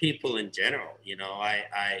just people in general.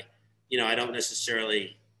 I don't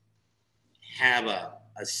necessarily have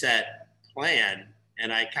a set plan,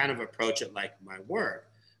 and I kind of approach it like my work.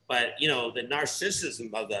 But the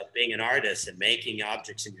narcissism of being an artist and making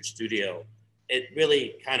objects in your studio, it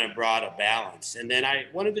really kind of brought a balance. And then I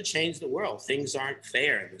wanted to change the world. Things aren't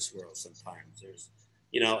fair in this world sometimes. There's,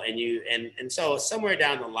 and so somewhere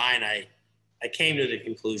down the line, I came to the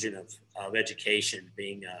conclusion of education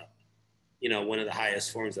being, one of the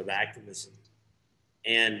highest forms of activism,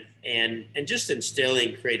 and just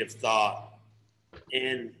instilling creative thought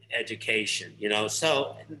in education.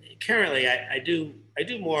 So currently I do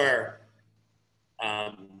more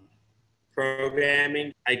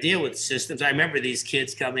programming. I deal with systems. I remember these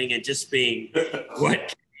kids coming and just being, what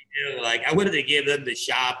can you do? Like, I wanted to give them the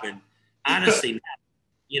shop, and honestly,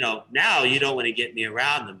 now you don't want to get me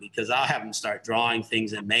around them because I'll have them start drawing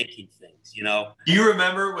things and making things, Do you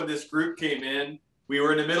remember when this group came in? We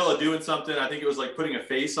were in the middle of doing something. I think it was like putting a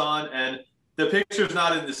face on, and the picture's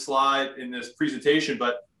not in this slide in this presentation,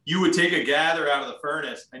 but you would take a gather out of the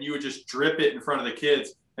furnace and you would just drip it in front of the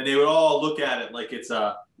kids, and they would all look at it like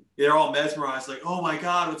they're all mesmerized, like, oh my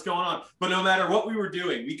God, what's going on? But no matter what we were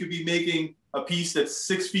doing, we could be making a piece that's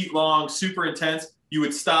 6 feet long, super intense. You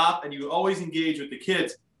would stop and you would always engage with the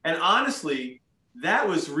kids. And honestly, that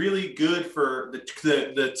was really good for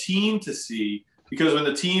the team to see, because when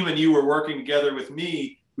the team and you were working together with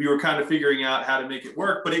me, we were kind of figuring out how to make it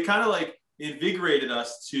work. But it kind of like invigorated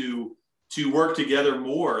us to work together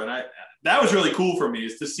more. And that was really cool for me,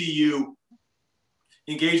 is to see you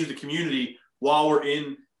engage with the community while we're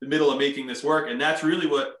in the middle of making this work. And that's really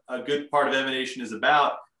what a good part of Emanation is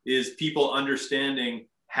about, is people understanding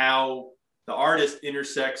how the artist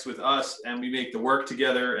intersects with us and we make the work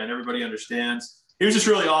together and everybody understands. It was just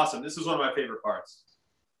really awesome. This was one of my favorite parts.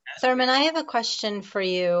 Thurman, I have a question for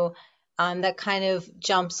you that kind of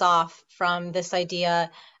jumps off from this idea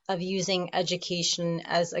of using education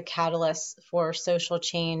as a catalyst for social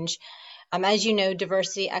change. As you know,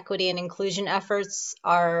 diversity, equity, and inclusion efforts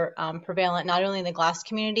are prevalent not only in the glass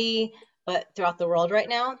community, but throughout the world right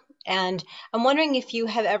now. And I'm wondering if you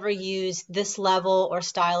have ever used this level or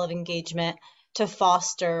style of engagement to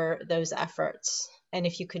foster those efforts, and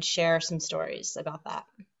if you could share some stories about that.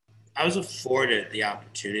 I was afforded the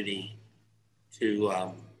opportunity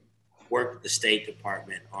to work with the State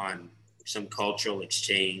Department on some cultural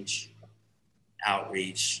exchange,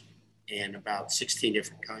 outreach, in about 16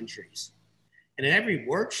 different countries. And in every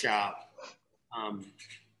workshop, I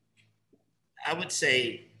would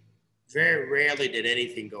say very rarely did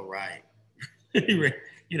anything go right.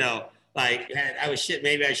 Like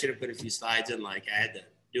maybe I should have put a few slides in, like I had to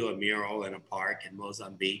do a mural in a park in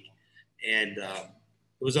Mozambique. And it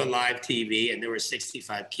was on live TV, and there were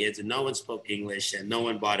 65 kids, and no one spoke English, and no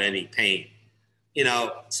one bought any paint.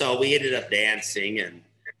 So we ended up dancing, and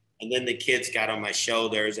then the kids got on my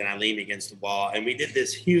shoulders, and I leaned against the wall, and we did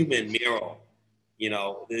this human mural.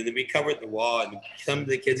 Then we covered the wall, and some of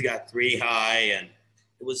the kids got 3 high, and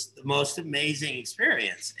it was the most amazing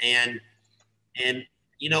experience. And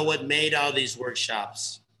what made all these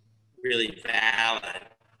workshops really valid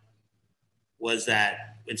was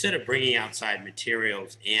that instead of bringing outside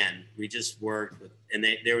materials in, we just worked with, and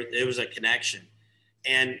there was a connection.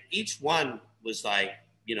 And each one was like,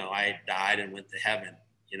 I died and went to heaven,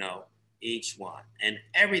 each one. And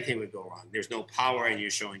everything would go wrong. There's no power in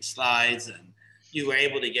you showing slides, and you were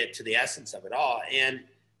able to get to the essence of it all. And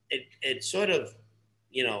it sort of,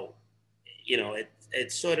 it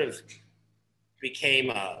sort of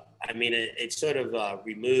became it sort of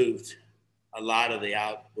removed a lot of the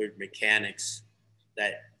outward mechanics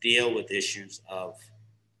that deal with issues of,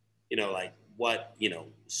 like what,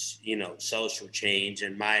 social change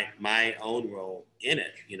and my own role in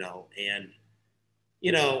it,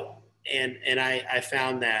 and I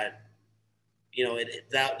found that,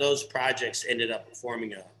 those projects ended up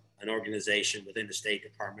forming an organization within the State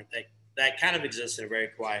Department that kind of exists in a very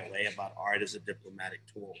quiet way about art as a diplomatic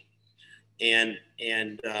tool. And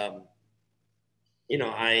I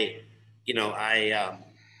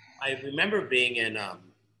remember being in,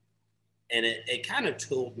 and it kind of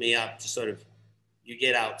tooled me up to sort of, you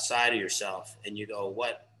get outside of yourself and you go,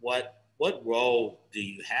 what role do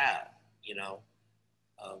you have?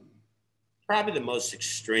 Probably the most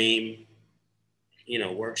extreme,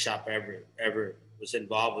 workshop I ever was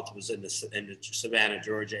involved with was in the Savannah,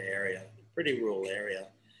 Georgia area, a pretty rural area.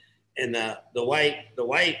 And the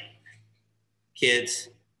white kids,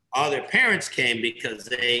 all their parents came because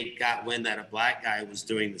they got wind that a black guy was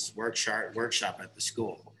doing this workshop at the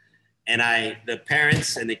school. And the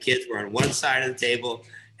parents and the kids were on one side of the table,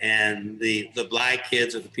 and the black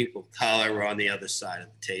kids or the people of color were on the other side of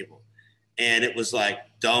the table. And it was like,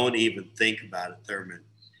 don't even think about it, Thurman.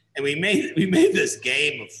 And we made this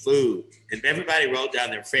game of food, and everybody wrote down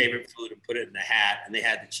their favorite food and put it in a hat, and they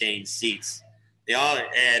had to change seats.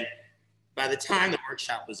 And by the time the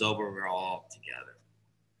workshop was over, we were all together.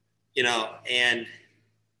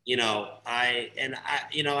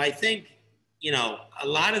 I think, a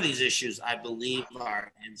lot of these issues, I believe,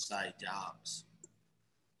 are inside jobs,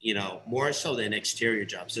 more so than exterior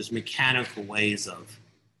jobs. There's mechanical ways of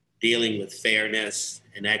dealing with fairness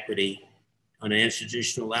and equity on an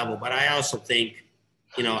institutional level. But I also think,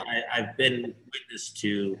 I've been witness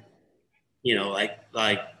to, like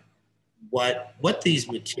what these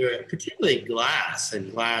materials, particularly glass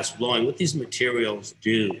and glass blowing, what these materials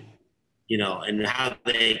do, and how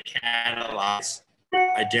they catalyze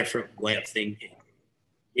a different way of thinking.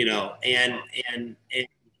 you know, and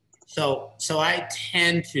so I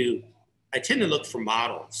tend to look for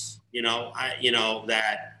models,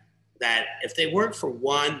 that if they work for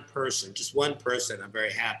one person, just one person, I'm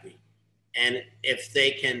very happy. And if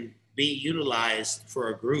they can be utilized for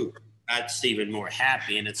a group, that's even more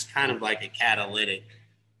happy. And it's kind of like a catalytic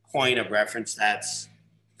point of reference that's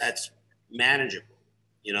manageable.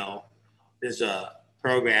 You know, there's a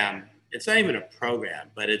program. It's not even a program,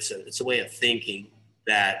 but it's a way of thinking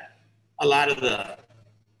that a lot of the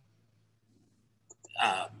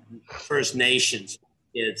uh, First Nations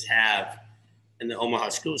kids have in the Omaha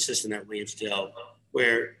school system that we instilled,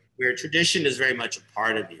 where tradition is very much a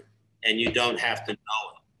part of you, and you don't have to know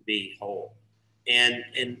it to be whole.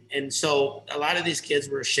 And so a lot of these kids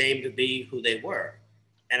were ashamed to be who they were.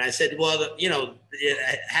 And I said, well,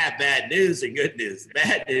 I have bad news and good news. The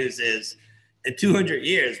bad news is, in 200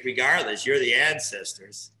 years, regardless, you're the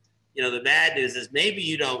ancestors. The bad news is maybe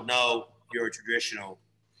you don't know your traditional,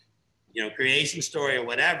 creation story or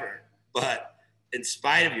whatever, but in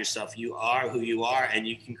spite of yourself, you are who you are, and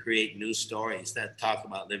you can create new stories that talk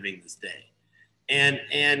about living this day.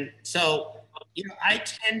 And so, I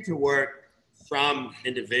tend to work from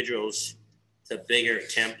individuals to bigger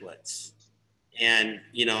templates. And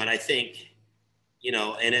I think,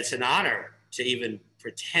 and it's an honor to even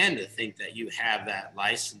pretend to think that you have that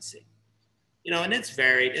licensing. And it's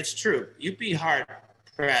varied. It's true. You'd be hard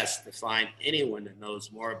pressed to find anyone that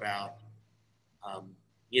knows more about,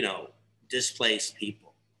 you know, displaced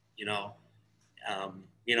people.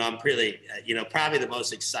 I'm really, probably the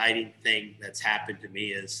most exciting thing that's happened to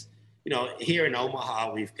me is, here in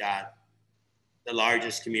Omaha, we've got the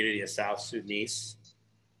largest community of South Sudanese.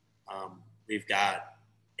 We've got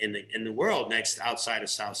in the world next outside of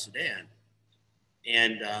South Sudan.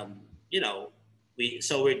 And,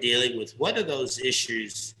 we're dealing with what are those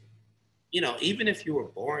issues, even if you were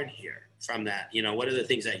born here from that, what are the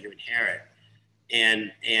things that you inherit?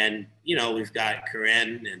 And we've got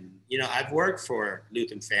Karen and, I've worked for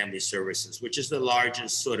Wheaton Family Services, which is the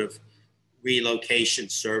largest sort of relocation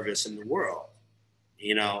service in the world,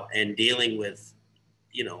 and dealing with,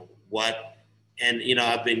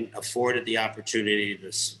 I've been afforded the opportunity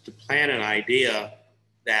to plan an idea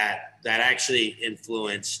that actually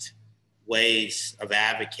influenced ways of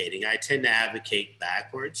advocating. I tend to advocate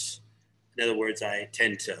backwards. In other words, I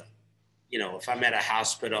tend to, if I'm at a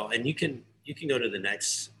hospital, and you can go to the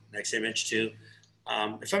next image too.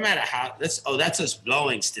 If I'm at a house, that's us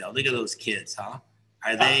blowing still. Look at those kids, huh?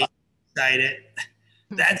 Are they excited?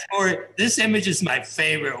 That's more. This image is my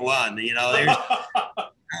favorite one. There's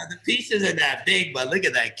the piece isn't that big, but look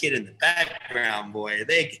at that kid in the background, boy.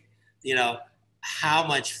 How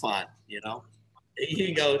much fun, You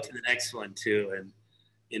can go to the next one too,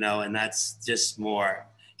 and that's just more.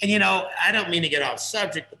 And I don't mean to get off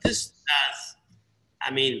subject, but this does.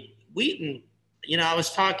 I mean, Wheaton. I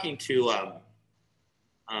was talking to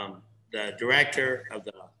the director of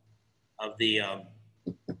the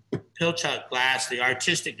Pilchuck Glass, the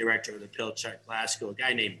artistic director of the Pilchuck Glass School, a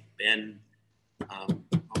guy named Ben.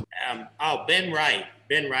 Ben Wright.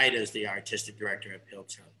 Ben Wright is the artistic director at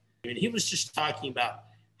Pilchuck. I mean, he was just talking about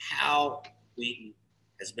how Wheaton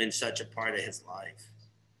has been such a part of his life,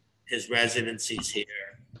 his residencies here.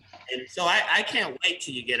 And so I can't wait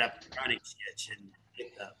till you get up and running, Sketch, and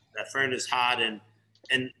get the furnace hot. And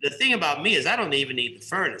the thing about me is I don't even need the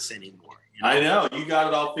furnace anymore. I know, you got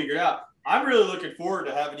it all figured out. I'm really looking forward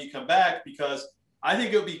to having you come back because I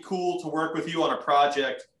think it would be cool to work with you on a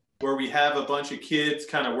project where we have a bunch of kids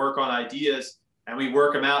kind of work on ideas and we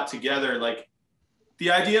work them out together. Like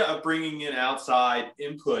the idea of bringing in outside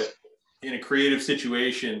input in a creative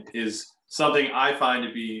situation is something I find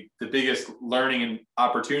to be the biggest learning and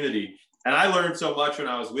opportunity. And I learned so much when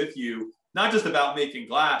I was with you, not just about making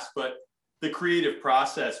glass, but the creative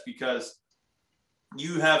process, because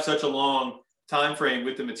you have such a long time frame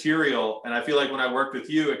with the material. And I feel like when I worked with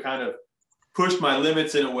you, it kind of pushed my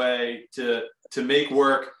limits in a way to make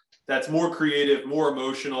work that's more creative, more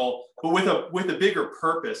emotional, but with a bigger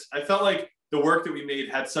purpose. I felt like the work that we made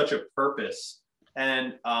had such a purpose,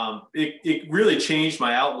 and it really changed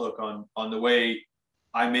my outlook on the way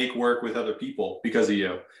I make work with other people because of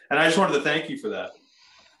you. And I just wanted to thank you for that.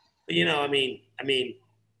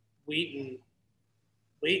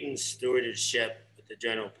 Wheaton's stewardship with the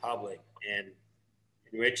general public and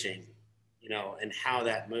enriching, and how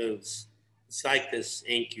that moves. It's like this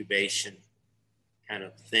incubation kind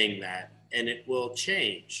of thing and it will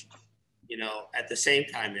change, at the same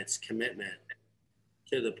time, it's commitment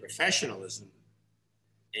to the professionalism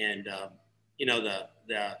and,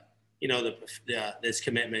 this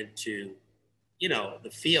commitment to,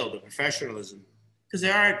 the field, the professionalism because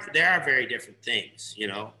there are very different things, you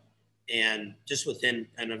know, and just within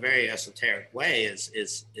in a very esoteric way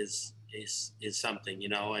is something, you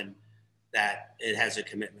know, and that it has a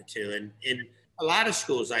commitment to. And in a lot of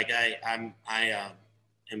schools, like I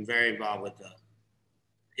am very involved with the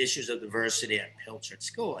issues of diversity at Pilchard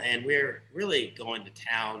School, and we're really going to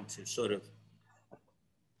town to sort of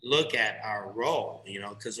look at our role, you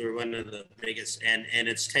know, because we're one of the biggest, and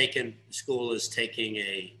it's taken, the school is taking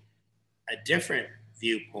a different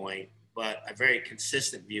viewpoint, but a very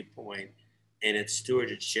consistent viewpoint in its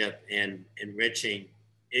stewardship and enriching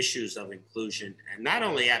issues of inclusion, and not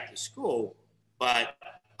only at the school, but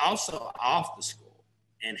also off the school.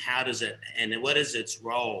 And how does it, and what is its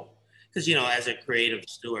role? Because, you know, as a creative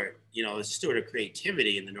steward, you know, as a steward of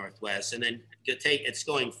creativity in the Northwest, and then it's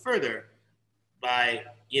going further by,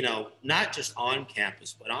 you know, not just on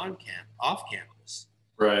campus, but off campus.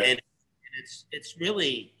 Right. And it's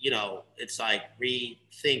really, you know, it's like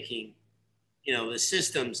rethinking, you know, the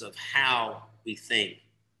systems of how we think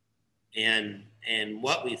and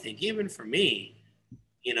what we think. Even for me,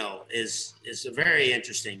 you know, is a very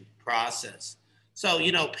interesting process. So,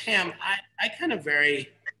 you know, Pam, I kind of very,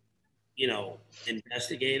 you know,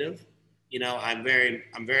 investigative. You know, I'm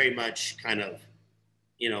very much kind of,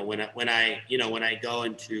 you know, when I go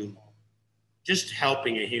into just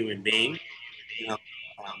helping a human being, you know,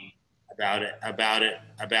 about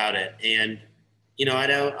it. And, you know, I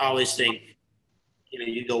don't always think, you know,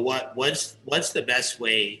 you go, what's the best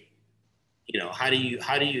way, you know, how do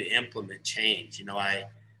you implement change? You know, I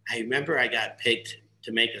remember I got picked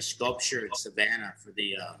to make a sculpture in Savannah for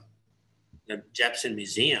the Jepson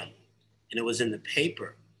Museum, and it was in the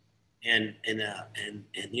paper. And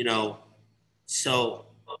you know, so,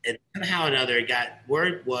 and somehow or another,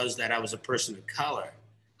 word was that I was a person of color,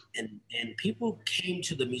 and people came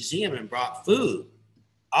to the museum and brought food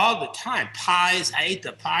all the time. Pies. I ate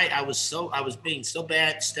the pie. I was being so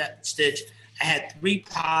bad, Stitch. I had 3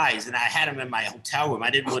 pies, and I had them in my hotel room. I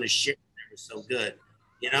didn't want to share them. They were so good,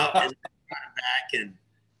 you know. And I got back,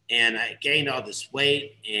 and I gained all this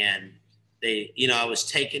weight, and you know, I was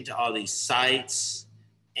taken to all these sites,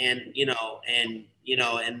 and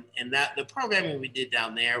that the programming we did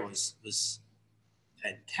down there was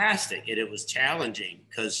fantastic, and it was challenging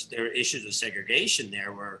because there were issues of segregation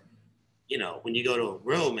there where, you know, when you go to a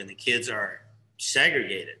room and the kids are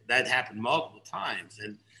segregated, that happened multiple times.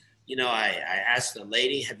 And, you know, I asked the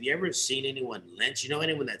lady, have you ever seen anyone lynch? You know,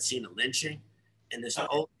 anyone that's seen a lynching? And this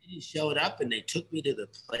old lady showed up, and they took me to the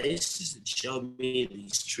places and showed me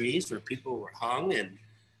these trees where people were hung. And,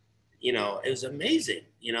 you know, it was amazing,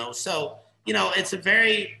 you know. So, you know, it's a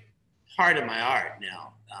very part of my art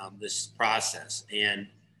now, this process. And,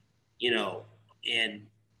 you know,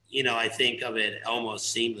 I think of it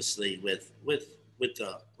almost seamlessly with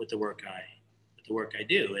the work I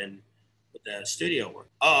do, and with the studio work.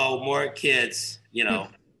 Oh, more kids, you know,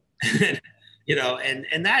 you know,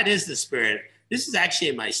 and that is the spirit. This is actually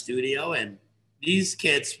in my studio, and these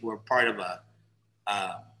kids were part of a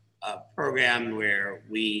program where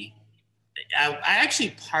I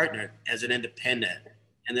actually partnered as an independent,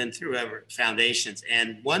 and then through foundations.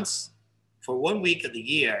 And once, for 1 week of the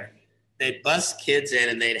year, they'd bus kids in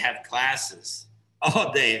and they'd have classes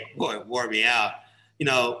all day. Boy, it wore me out, you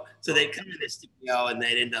know. So they'd come to the studio and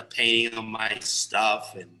they'd end up painting on my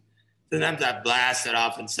stuff. And sometimes I'd blast it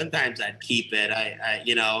off, and sometimes I'd keep it.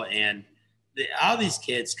 You know, and all these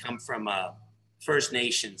kids come from First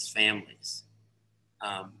Nations families,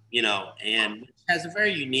 you know, and has a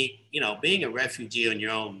very unique, you know, being a refugee on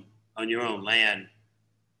your own land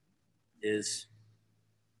is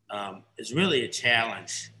really a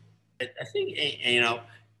challenge. I think, you know,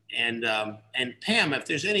 and Pam, if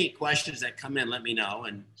there's any questions that come in, let me know.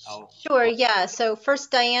 And Sure, yeah. So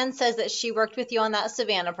first, Diane says that she worked with you on that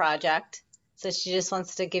Savannah project. So she just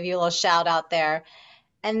wants to give you a little shout out there.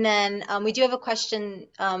 And then we do have a question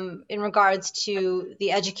in regards to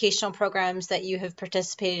the educational programs that you have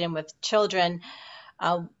participated in with children.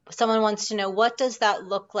 Someone wants to know, what does that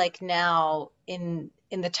look like now in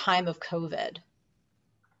the time of COVID?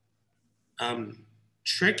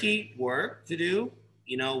 Tricky work to do.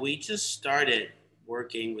 You know, we just started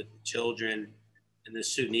working with children in the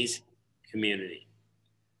Sudanese community.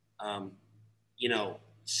 You know,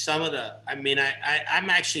 some of I'm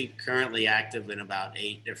actually currently active in about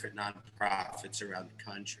 8 different nonprofits around the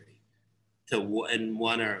country, in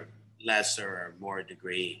one or lesser or more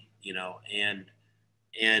degree, you know, and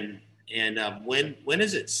when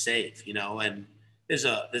is it safe, you know? And there's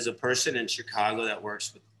a person in Chicago that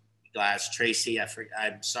works with glass, Tracy.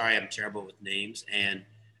 I'm sorry, I'm terrible with names, and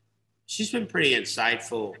she's been pretty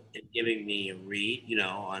insightful in giving me a read,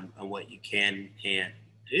 on what you can and can't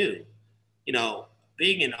do. You know,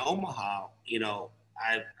 being in Omaha,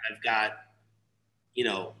 I've got,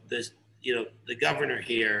 this, the governor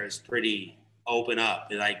here is pretty open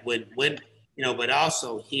up. Like but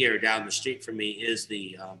also here down the street from me is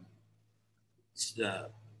the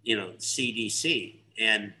CDC,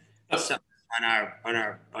 and so on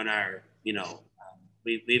our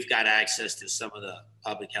we've got access to some of the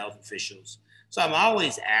public health officials. So I'm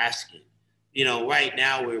always asking. Right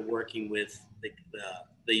now we're working with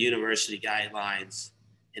the university guidelines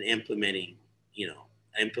and implementing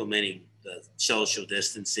the social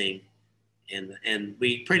distancing, and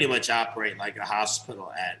we pretty much operate like a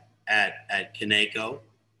hospital at Kaneko.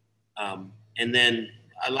 And then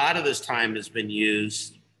a lot of this time has been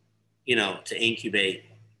used, to incubate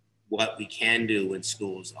what we can do when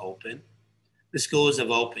schools open. The schools have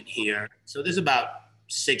opened here. So there's about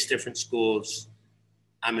 6 different schools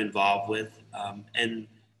I'm involved with. And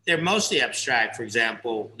they're mostly abstract. For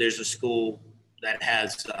example, there's a school that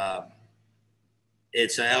has,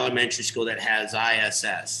 it's an elementary school that has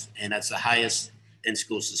ISS, and that's the highest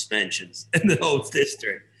in-school suspensions in the whole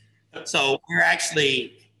district. So we're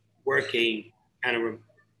actually working kind of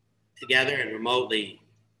together and remotely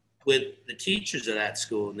with the teachers of that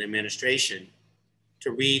school and the administration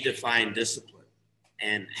to redefine discipline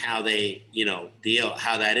and how they,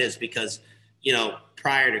 how that is. Because,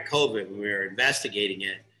 prior to COVID, when we were investigating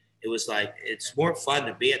it, it was like, it's more fun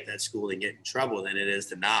to be at that school and get in trouble than it is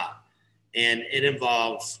to not. And it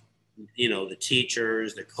involves, the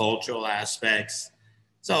teachers, the cultural aspects.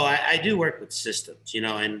 So I do work with systems,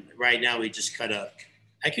 and right now we just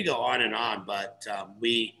I could go on and on, but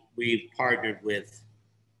we've partnered with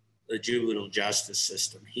the juvenile justice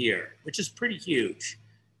system here, which is pretty huge.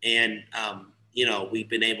 And, we've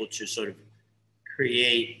been able to sort of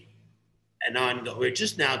create we're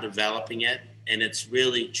just now developing it, and it's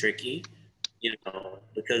really tricky,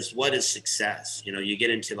 because what is success? You get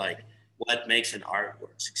into like, what makes an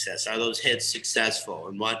artwork success? Are those hits successful?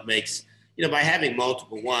 And what makes, by having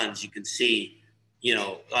multiple ones, you can see,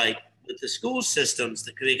 like with the school systems,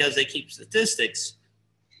 because they keep statistics,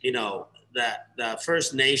 that the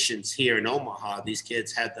First Nations here in Omaha, these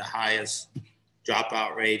kids had the highest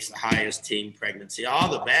dropout rates, the highest teen pregnancy, all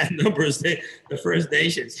the bad numbers, the First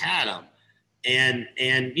Nations had them. And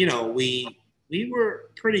we were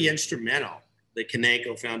pretty instrumental. The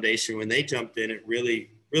Kaneko Foundation, when they jumped in, it really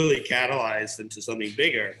catalyzed into something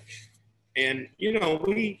bigger. And,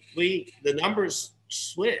 the numbers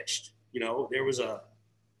switched. There was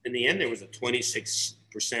in the end, there was a 26%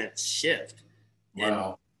 shift.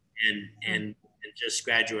 Wow. And just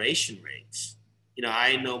graduation rates.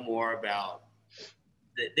 I know more about,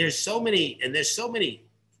 there's so many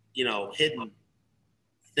hidden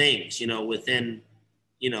things, within,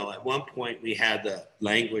 at one point we had the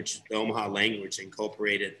Omaha language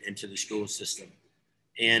incorporated into the school system.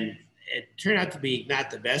 And it turned out to be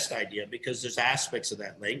not the best idea, because there's aspects of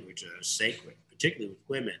that language that are sacred, particularly with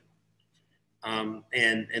women. And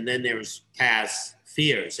then there was past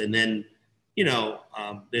fears. And then,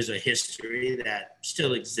 there's a history that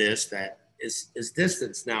still exists that is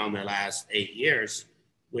distanced now in the last 8 years,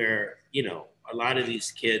 where, a lot of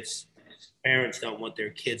these parents don't want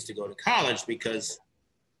their kids to go to college because,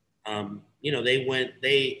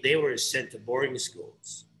 they were sent to boarding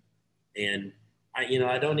schools. And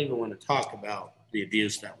I don't even want to talk about the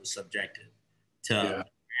abuse that was subjected to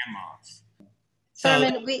grandmas.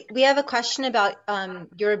 Therman, we have a question about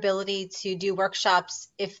your ability to do workshops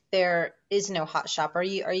if there is no hot shop. Are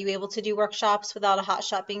you able to do workshops without a hot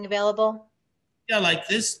shop being available? Yeah, like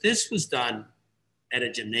this was done at a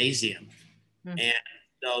gymnasium, and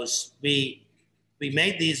we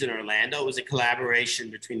made these in Orlando. It was a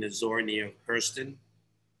collaboration between the Zora Neale Hurston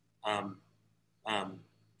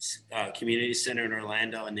Community Center in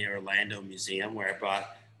Orlando and the Orlando Museum, where I brought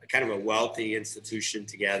a kind of a wealthy institution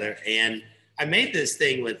together. And I made this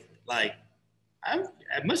thing with I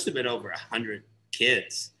must have been over 100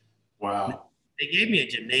 kids. Wow. They gave me a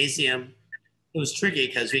gymnasium. It was tricky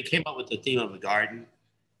because we came up with the theme of a garden.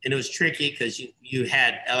 And it was tricky because you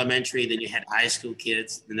had elementary, then you had high school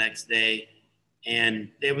kids the next day. And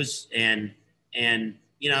there was, it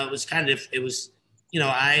was kind of,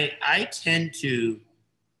 I tend to,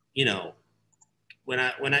 when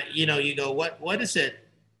I, you go, what is it,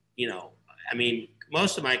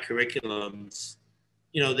 most of my curriculums,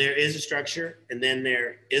 there is a structure, and then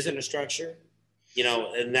there isn't a structure,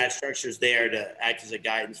 and that structure is there to act as a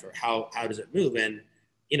guidance for how does it move. And,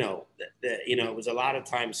 it was a lot of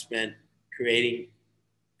time spent creating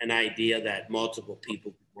an idea that multiple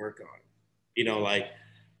people could work on,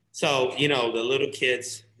 So, you know, the little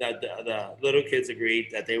kids, the little kids agreed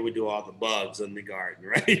that they would do all the bugs in the garden,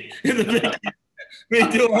 right? We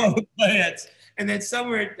do all the plants. And then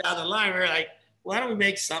somewhere down the line, we were like, why don't we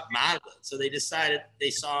make something out of it? So they decided, they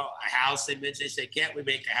saw a house, they mentioned, they said, can't we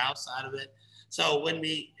make a house out of it? So when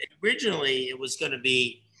we, originally it was going to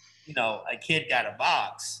be, you know, a kid got a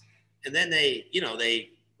box, and then you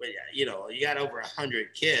got over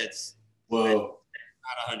 100 kids. Whoa.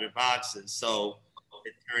 Not 100 boxes. So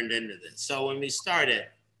it turned into this. So when we started,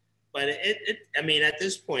 but I mean, at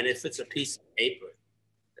this point, if it's a piece of paper,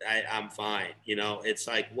 I'm fine. You know, it's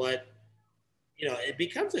like it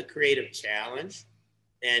becomes a creative challenge,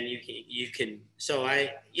 and you can. So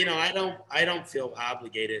I don't feel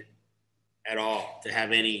obligated at all to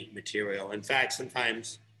have any material. In fact,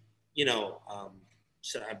 sometimes,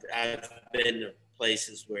 so I've been to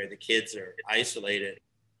places where the kids are isolated,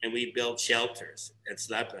 and we built shelters and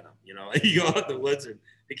slept in them. You know, you go out in the woods, and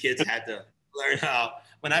the kids had to learn how.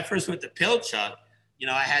 When I first went to Pilchuck,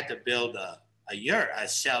 I had to build a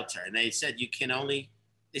shelter, and they said you can only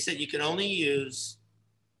use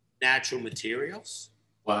natural materials.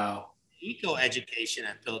 Wow. Eco education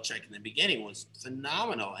at Pilchuck in the beginning was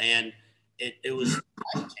phenomenal, and it was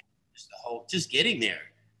just the whole just getting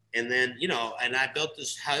there, and then and I built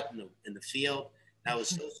this hut in the field. And I was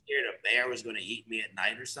so scared a bear was going to eat me at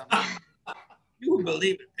night or something. You wouldn't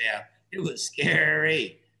believe it, Pam. It was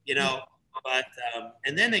scary, But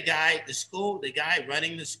and then the guy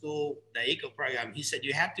running the school, the eco program, he said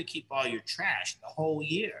you have to keep all your trash the whole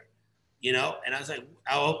year, And I was like,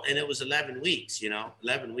 oh, and it was 11 weeks,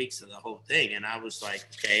 11 weeks of the whole thing, and I was like,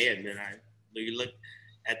 okay. And then we looked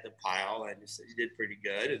at the pile, and said, you did pretty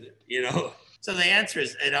good, So the answer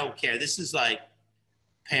is I don't care. This is like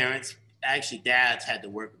parents, actually dads had to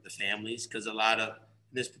work with the families because a lot of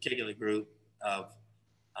this particular group of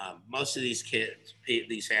most of these kids,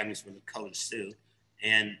 these families were the coach too,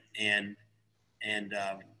 and I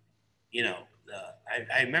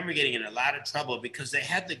remember getting in a lot of trouble because they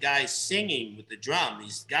had the guys singing with the drum,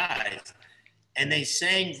 these guys, and they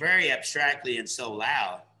sang very abstractly and so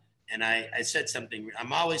loud. And I said something.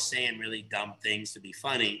 I'm always saying really dumb things to be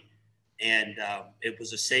funny, and it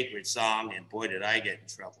was a sacred song, and boy did I get in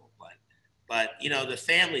trouble. But the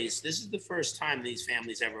families, this is the first time these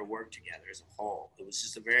families ever worked together as a whole. It was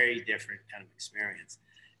just a very different kind of experience.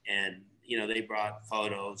 And, they brought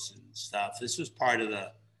photos and stuff. This was part of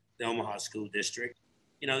the Omaha School District.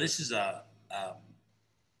 This is a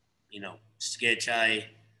sketch.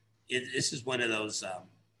 This is one of those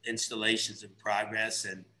installations in progress.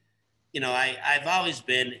 And, I've always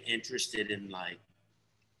been interested in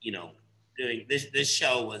doing this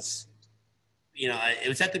show was, it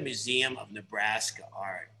was at the Museum of Nebraska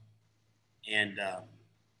Art. And,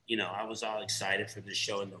 I was all excited for the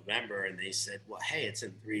show in November, and they said, well, hey, it's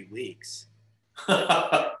in 3 weeks. So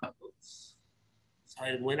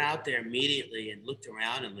I went out there immediately and looked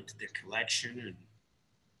around and looked at their collection.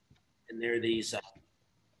 And there are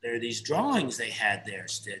these drawings they had there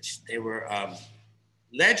stitched. They were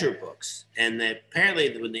ledger books. And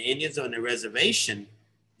apparently when the Indians on the reservation,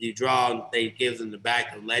 they give them the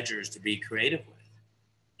back of ledgers to be creative with.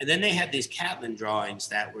 And then they had these Catlin drawings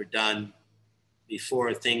that were done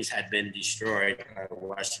before things had been destroyed by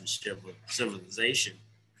Western civilization.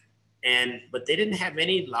 But they didn't have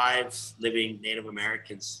any live living Native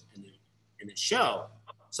Americans in the show.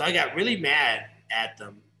 So I got really mad at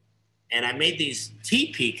them. And I made these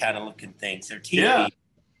teepee kind of looking things. They're teepee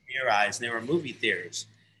eyes, and they were movie theaters.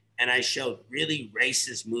 And I showed really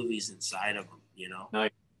racist movies inside of them,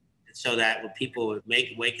 Nice. So that when people would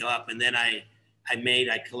wake up, and then I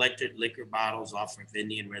collected liquor bottles off of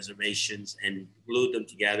Indian reservations and glued them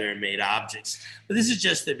together and made objects. But this is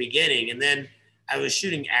just the beginning. And then I was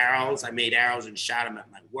shooting arrows. I made arrows and shot them at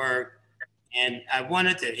my work. And I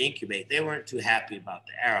wanted to incubate. They weren't too happy about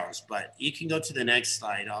the arrows, but you can go to the next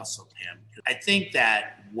slide also, Pam. I think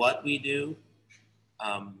that what we do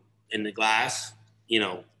in the glass,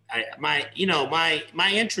 my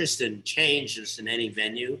interest in change is in any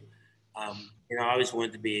venue. I always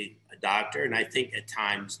wanted to be a doctor, and I think at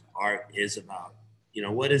times art is about,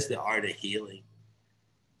 what is the art of healing?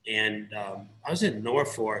 And I was in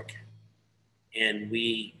Norfolk, and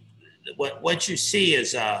what you see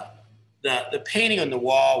is the painting on the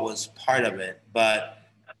wall was part of it, but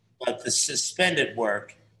the suspended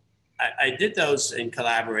work, I did those in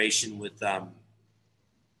collaboration with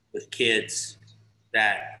kids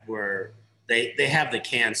that were they have the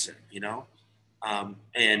cancer,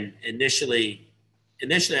 and initially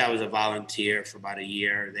I was a volunteer for about a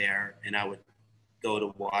year there, and I would go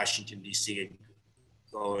to Washington, D.C. and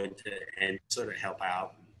go into and sort of help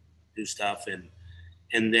out and do stuff.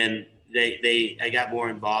 And then I got more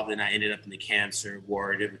involved, and I ended up in the cancer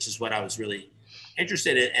ward, which is what I was really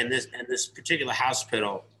interested in. And this particular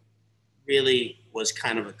hospital really was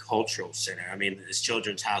kind of a cultural center. I mean, this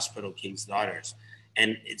Children's Hospital, King's Daughters,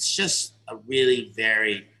 and it's just a really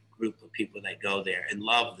varied group of people that go there and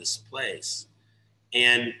love this place.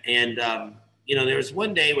 And there was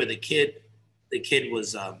one day where the kid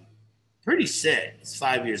was pretty sick. He's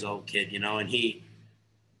 5 years old kid, and he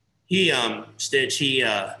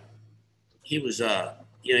was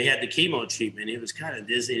he had the chemo treatment. He was kind of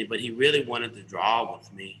dizzy, but he really wanted to draw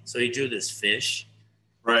with me. So he drew this fish.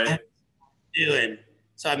 Right. And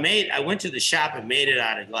so I went to the shop and made it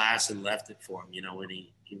out of glass and left it for him, when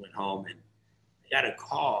he went home, and I got a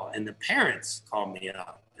call, and the parents called me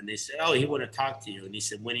up and they said, "Oh, he want to talk to you." And he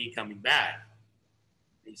said, "When are you coming back?"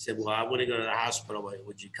 And he said, "Well, I want to go to the hospital.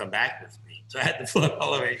 Would you come back with me?" So I had to flip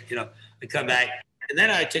all the way, to come back. And then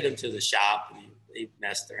I took him to the shop, and he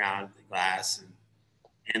messed around with the glass,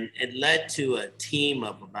 and it led to a team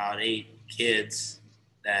of about 8 kids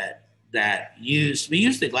that used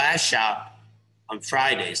the glass shop on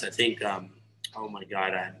Fridays. I think, oh my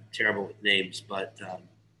God, I'm terrible with names, but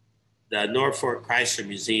the Norfolk Chrysler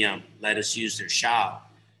Museum let us use their shop.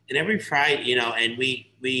 And every Friday, and the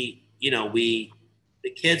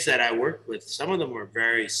kids that I worked with, some of them were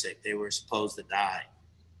very sick. They were supposed to die.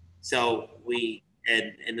 So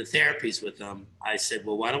and the therapies with them, I said,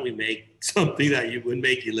 well, why don't we make something that would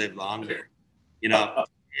make you live longer, And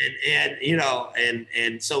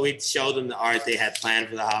so we showed them the art they had planned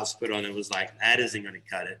for the hospital, and it was like, that isn't going to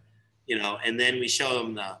cut it, And then we showed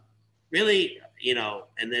them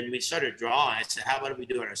and then we started drawing. I said, how about if we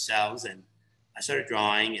do it ourselves? And I started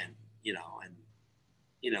drawing, and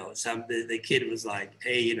the kid was like,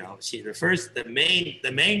 hey,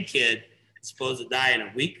 the main kid is supposed to die in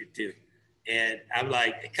a week or two, and I'm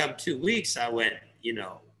like, come 2 weeks, I went,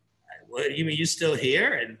 what do you mean, you still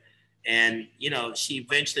here? And she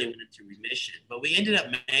eventually went into remission. But we ended up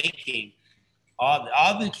making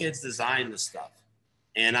all the kids designed the stuff,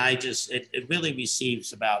 and it really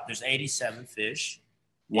receives there's 87 fish.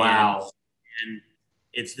 Wow. And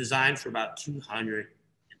it's designed for about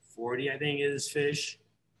 240, I think, is fish.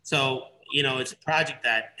 So it's a project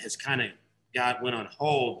that has kind of went on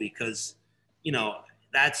hold because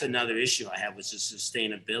that's another issue I have, was just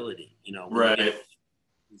sustainability. Right.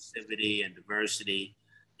 Inclusivity and diversity.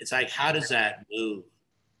 It's like, how does that move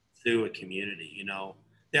through a community? And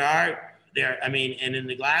in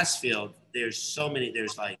the glass field, there's so many,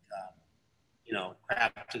 there's like,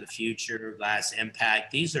 Crap to the Future, Glass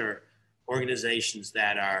Impact. These are organizations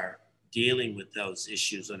that are dealing with those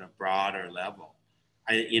issues on a broader level.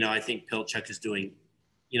 I think Pilchuck is doing,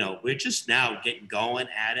 we're just now getting going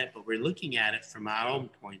at it, but we're looking at it from our own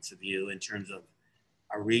points of view in terms of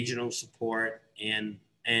our regional support and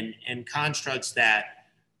constructs that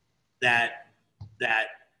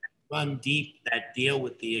run deep, that deal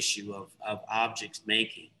with the issue of objects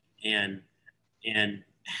making and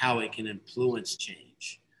how it can influence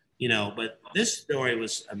change. But this story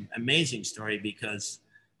was an amazing story because,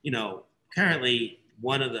 currently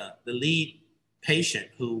one of the lead patient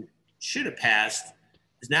who should have passed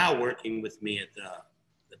is now working with me at the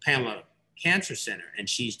Pamela Cancer Center, and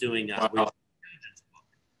she's doing a children's book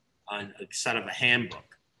on a sort of a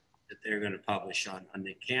handbook that they're going to publish on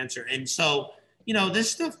the cancer. And so, this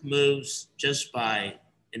stuff moves just by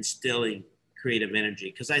instilling creative energy,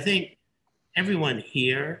 because I think everyone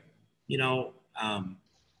here, and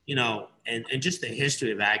just the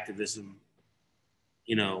history of activism,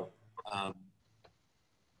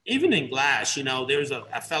 even in glass, there's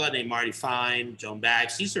a fella named Marty Fine, Joan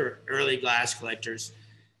Bax. These are early glass collectors.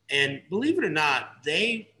 And believe it or not,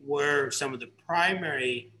 they were some of the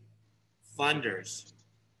primary funders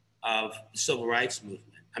of the civil rights movement.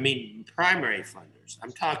 I mean, primary funders.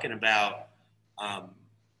 I'm talking about,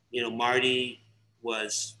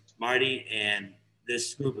 Marty and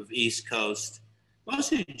this group of East Coast,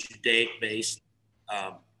 mostly Judaic-based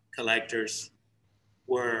collectors,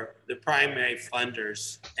 were the primary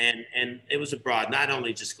funders, and it was abroad. Not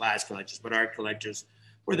only just glass collectors, but art collectors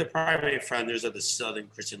were the primary funders of the Southern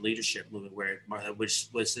Christian Leadership Movement, which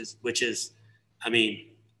is, I mean,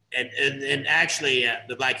 and actually,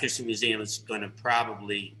 the Black History Museum is going to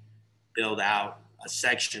probably build out a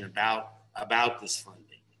section about this funding.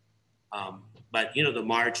 But the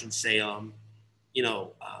March in Salem,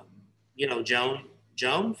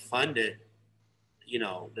 Joan funded,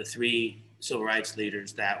 the 3 civil rights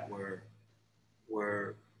leaders that were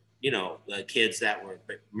the kids that were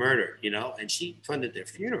murdered, and she funded their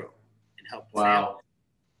funeral and helped the family.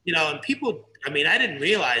 And people, I mean, I didn't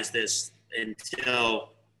realize this until,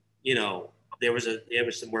 there was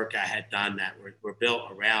some work I had done that were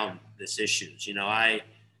built around this issues,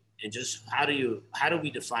 and just how do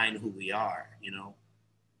we define who we are,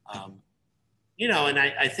 um, and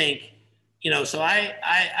I think, so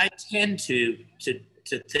I tend to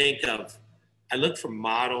think of, I look for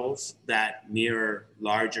models that mirror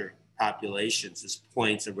larger populations as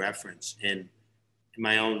points of reference in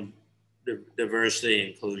my own diversity and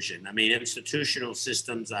inclusion. I mean, institutional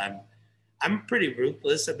systems, I'm pretty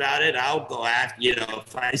ruthless about it. I'll go after,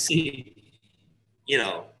 if I see,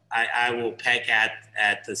 I will peck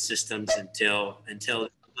at the systems until,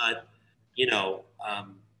 but,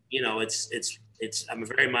 I'm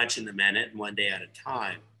very much in the minute and one day at a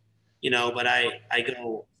time, but I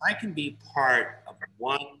go, if I can be part of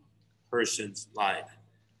one person's life,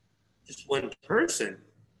 just one person,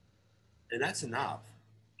 then that's enough,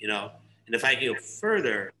 and if I go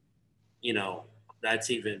further, you know, that's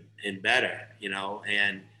even better,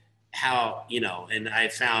 and how, and I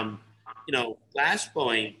found, glass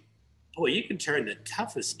blowing, boy, you can turn the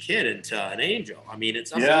toughest kid into an angel. I mean,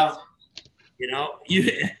 it's amazing, Yeah.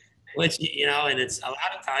 you, which, and it's a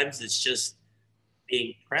lot of times it's just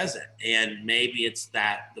being present, and maybe it's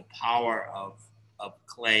that the power of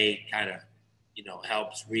clay kind of,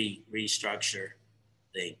 helps restructure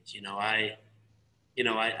things, I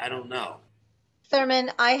don't know.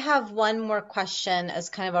 Thurman, I have one more question as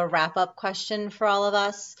kind of a wrap-up question for all of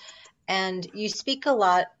us. And you speak a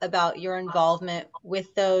lot about your involvement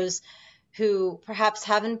with those who perhaps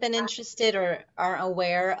haven't been interested or aren't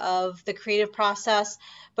aware of the creative process.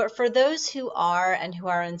 But for those who are and who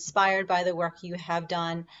are inspired by the work you have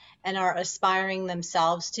done and are aspiring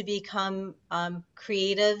themselves to become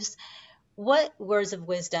creatives, what words of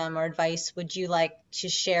wisdom or advice would you like to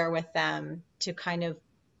share with them to kind of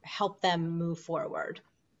help them move forward?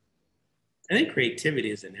 I think creativity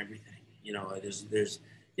is in everything. There's,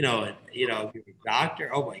 you're a doctor.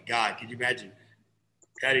 Oh my God, could you imagine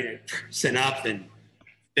cutting a person up and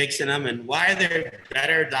fixing them? And why are there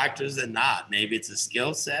better doctors than not? Maybe it's a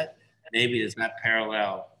skill set. Maybe it's not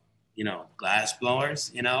parallel, glass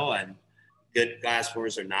blowers, and good glass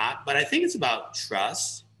blowers or not. But I think it's about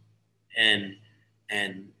trust and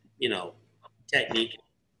technique,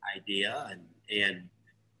 idea, and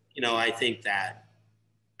I think that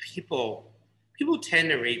people tend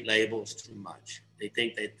to read labels too much. They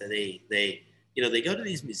think that they go to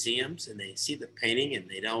these museums and they see the painting and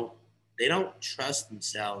they don't trust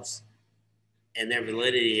themselves and their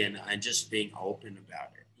validity and just being open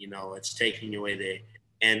about it. It's taking away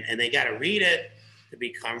and they got to read it to be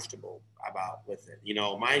comfortable with it.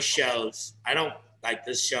 My shows, I don't like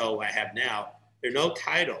this show I have now. There are no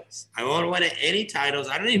titles. I don't want any titles.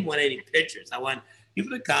 I don't even want any pictures. I want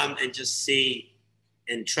people to come and just see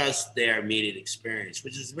and trust their immediate experience,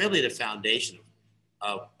 which is really the foundation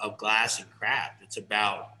of glass and craft. It's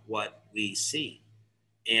about what we see.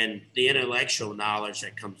 And the intellectual knowledge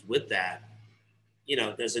that comes with that,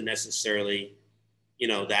 doesn't necessarily,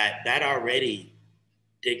 that already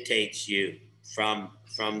dictates you from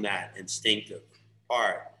that instinctive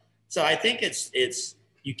part. So I think it's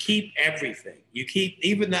you keep everything. You keep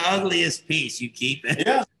even the ugliest piece, you keep it.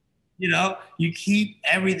 Yeah. You keep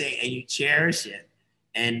everything and you cherish it.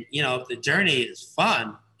 And, if the journey is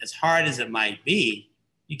fun, as hard as it might be,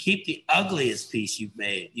 you keep the ugliest piece you've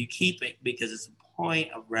made. You keep it because it's a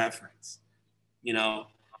point of reference, and,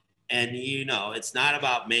 it's not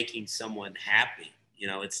about making someone happy.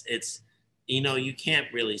 It's you can't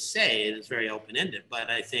really say it. It's very open-ended, but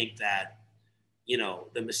I think that,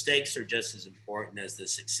 the mistakes are just as important as the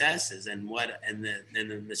successes, and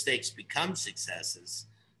the mistakes become successes.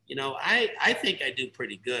 I think I do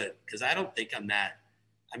pretty good because I don't think I'm that.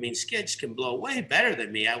 I mean, Skitch can blow way better than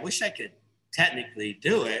me. I wish I could technically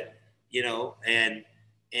do it, and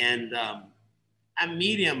I'm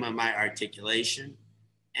medium on my articulation,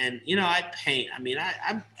 and I paint. I mean,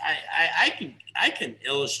 I can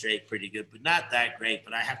illustrate pretty good, but not that great.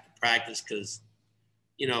 But I have to practice because,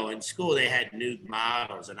 in school they had nude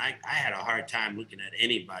models, and I had a hard time looking at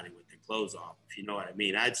anybody with their clothes off, if you know what I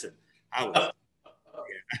mean. I was,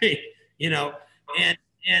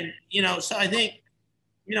 so I think.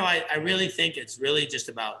 I really think it's really just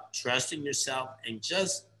about trusting yourself and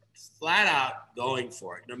just flat out going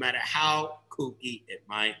for it, no matter how kooky it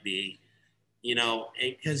might be, and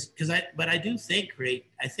but I do think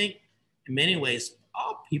I think in many ways,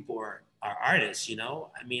 all people are artists,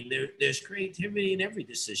 I mean, there's creativity in every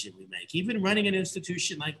decision we make, even running an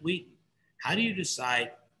institution like Wheaton. How do you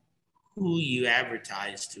decide who you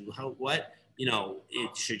advertise to,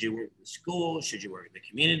 should you work at the school? Should you work at the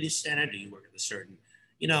community center? Do you work at a certain,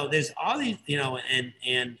 there's all these,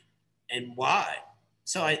 and why?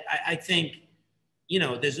 So I think,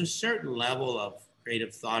 there's a certain level of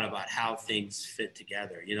creative thought about how things fit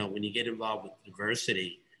together. When you get involved with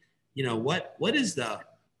diversity, what is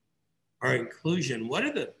or inclusion? What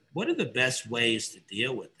are the best ways to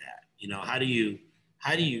deal with that? How do you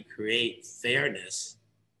create fairness,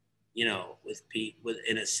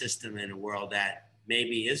 within a system in a world that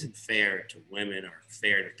maybe isn't fair to women or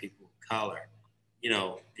fair to people of color? Do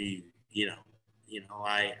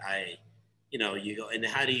you go, and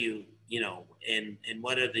how do and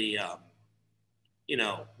what are the,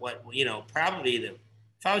 probably if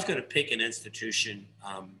I was going to pick an institution,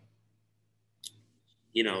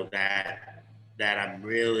 that I'm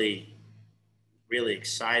really, really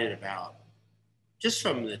excited about, just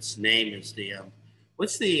from its name, is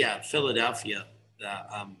what's the Philadelphia,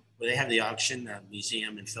 where they have the auction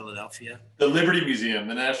museum in Philadelphia? The Liberty Museum,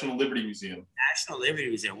 the National Liberty Museum. National Liberty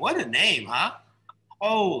Museum. What a name, huh?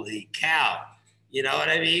 Holy cow! You know what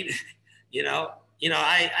I mean?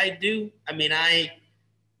 I do. I mean, I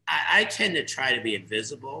tend to try to be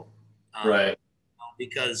invisible, Right.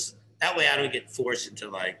 because that way I don't get forced into,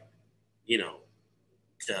 like,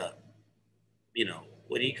 to,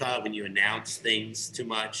 what do you call it when you announce things too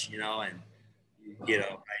much, and I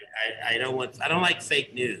don't like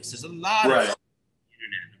fake news. There's a lot Right. of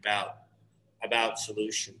internet about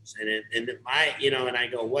solutions, and I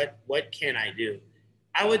go, what can I do?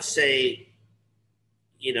 I would say,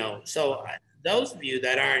 so those of you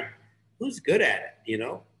that aren't, who's good at it,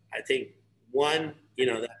 I think one,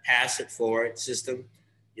 that pass it forward system,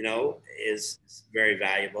 is very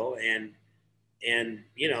valuable, and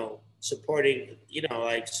supporting,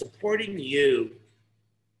 supporting you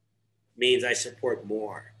means I support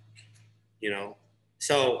more,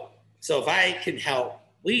 so if I can help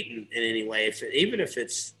Wheaton in any way, even if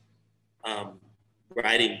it's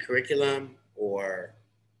writing curriculum, or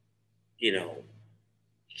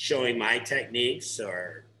showing my techniques,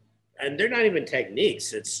 and they're not even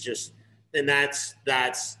techniques, it's just, then that's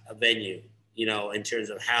a venue, in terms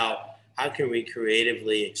of how can we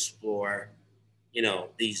creatively explore,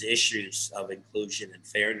 these issues of inclusion and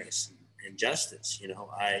fairness and justice.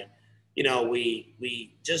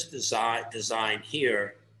 We just designed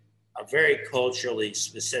here a very culturally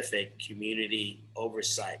specific community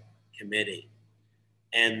oversight committee,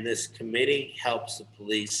 and this committee helps the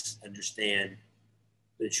police understand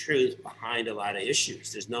the truth behind a lot of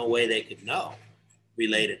issues. There's no way they could know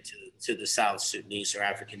related to the South Sudanese or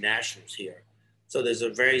African nationals here. So there's a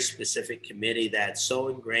very specific committee that's so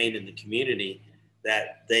ingrained in the community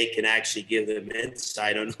that they can actually give them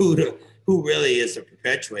insight on who really is the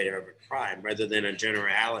perpetrator of a crime, rather than a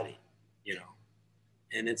generality,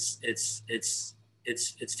 And it's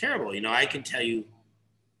terrible. I can tell you,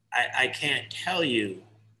 I can't tell you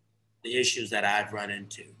the issues that I've run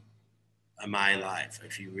into in my life.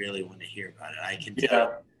 If you really want to hear about it, I can tell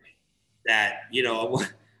you that,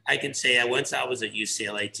 I can say once I was at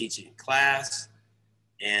UCLA teaching a class,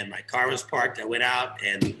 and my car was parked. I went out,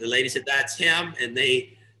 and the lady said, "That's him." And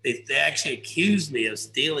they actually accused me of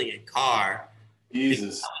stealing a car.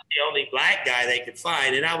 Jesus. I was the only black guy they could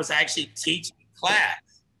find, and I was actually teaching class,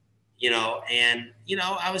 and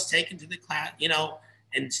I was taken to the class,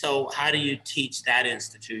 and so how do you teach that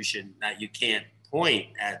institution that you can't point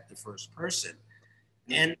at the first person?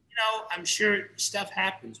 And I'm sure stuff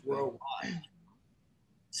happens worldwide.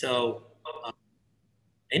 So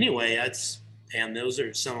anyway, Pam, those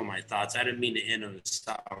are some of my thoughts. I didn't mean to end on a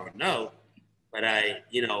sour note, but I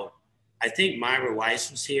think Myra Weiss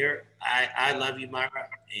was here. I love you, Myra,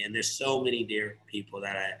 and there's so many dear people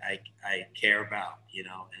that I care about,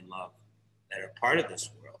 and love, that are part of this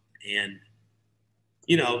world. And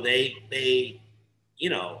they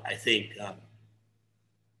I think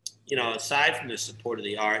aside from the support of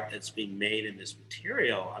the art that's being made in this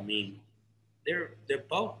material, I mean, they're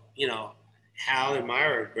both, Hal and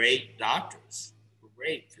Myra are great doctors,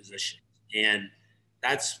 great physicians. And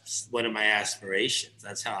that's one of my aspirations.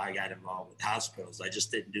 That's how I got involved with hospitals. I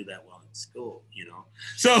just didn't do that well in school,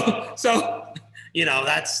 So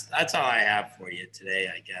that's all I have for you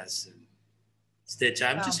today, I guess. And Stitch,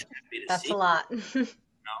 I'm just happy to that's see a lot.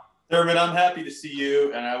 Therman, I'm happy to see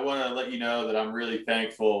you, and I want to let you know that I'm really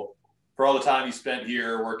thankful for all the time you spent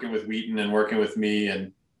here working with Wheaton and working with me,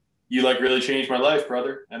 and you really changed my life,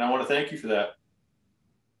 brother, and I want to thank you for that.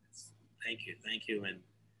 Thank you, and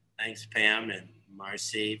thanks, Pam and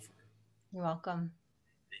Marcy, for You're welcome.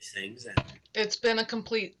 These things. It's been a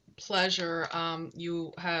complete pleasure.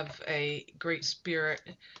 You have a great spirit,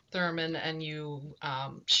 Therman, and you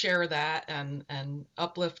share that and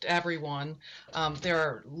uplift everyone. There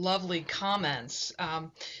are lovely comments.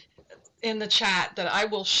 in the chat that I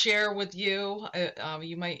will share with you.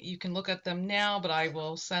 You can look at them now, but I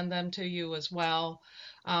will send them to you as well.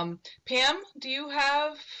 Pam, do you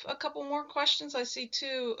have a couple more questions? I see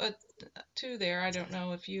two there. I don't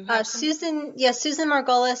know if you have some. Susan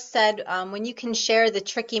Margolis said, when you can share the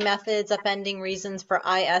tricky methods, upending reasons for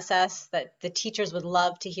ISS, that the teachers would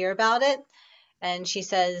love to hear about it. And she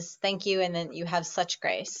says, thank you, and then you have such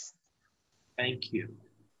grace. Thank you.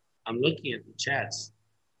 I'm looking at the chats.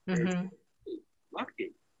 Mm-hmm.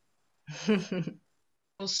 Lucky. It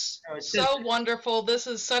was so wonderful. This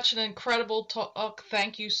is such an incredible talk.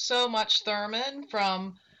 Thank you so much, Therman,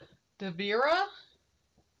 from Devira.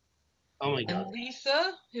 Oh my God. And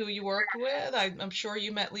Lisa, who you worked with. I'm sure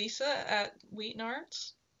you met Lisa at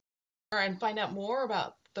WheatonArts. And find out more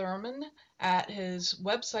about Therman at his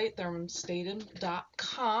website,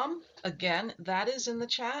 thermanstatom.com. Again, that is in the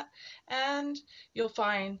chat. And you'll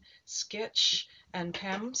find Sketch and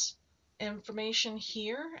Pam's information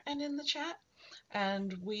here and in the chat.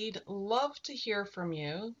 And we'd love to hear from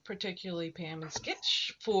you, particularly Pam and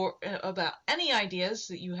Skitch, for about any ideas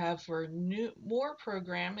that you have for new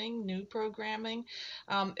programming.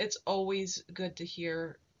 It's always good to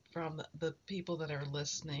hear from the people that are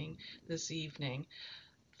listening this evening.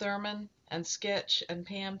 Therman and Skitch and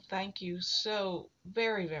Pam, thank you so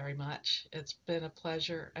very, very much. It's been a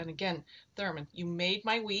pleasure. And again, Therman, you made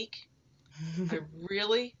my week. I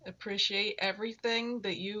really appreciate everything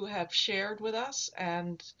that you have shared with us,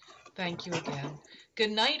 and thank you again.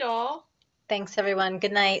 Good night, all. Thanks, everyone.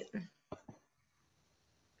 Good night.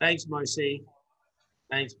 Thanks, Marcy.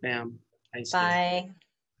 Thanks, Pam. Thanks, Skip. Bye.